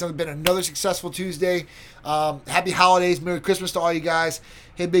Tuesday. It's been another successful Tuesday. Happy holidays. Merry Christmas to all you guys.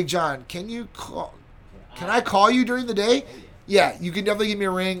 Hey, Big John, can I call you during the day? Yeah, you can definitely give me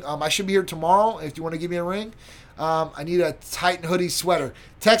a ring. I should be here tomorrow if you want to give me a ring. I need a Titan hoodie sweater.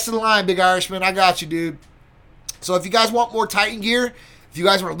 Text the line, Big Irishman. I got you, dude. So if you guys want more Titan gear, if you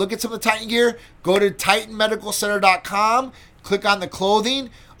guys want to look at some of the Titan gear, go to TitanMedicalCenter.com. Click on the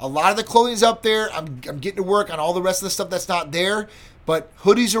clothing. A lot of the clothing is up there. I'm getting to work on all the rest of the stuff that's not there. But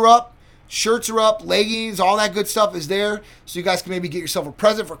hoodies are up. Shirts are up. Leggings, all that good stuff is there. So you guys can maybe get yourself a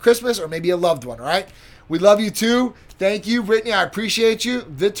present for Christmas or maybe a loved one, all right? We love you too. Thank you, Brittany. I appreciate you.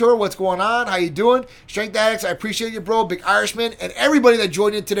 Vitor, what's going on? How you doing? Strength Addicts, I appreciate you, bro. Big Irishman. And everybody that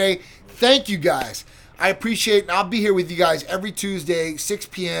joined in today, thank you guys. I appreciate, and I'll be here with you guys every Tuesday, 6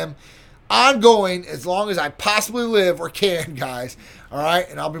 p.m., ongoing as long as I possibly live or can, guys. All right?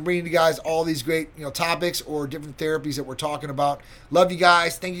 And I'll be bringing you guys all these great topics or different therapies that we're talking about. Love you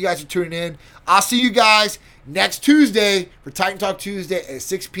guys. Thank you guys for tuning in. I'll see you guys next Tuesday for Titan Talk Tuesday at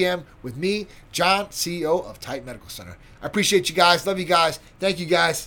 6 p.m. with me, John, CEO of Titan Medical Center. I appreciate you guys. Love you guys. Thank you guys.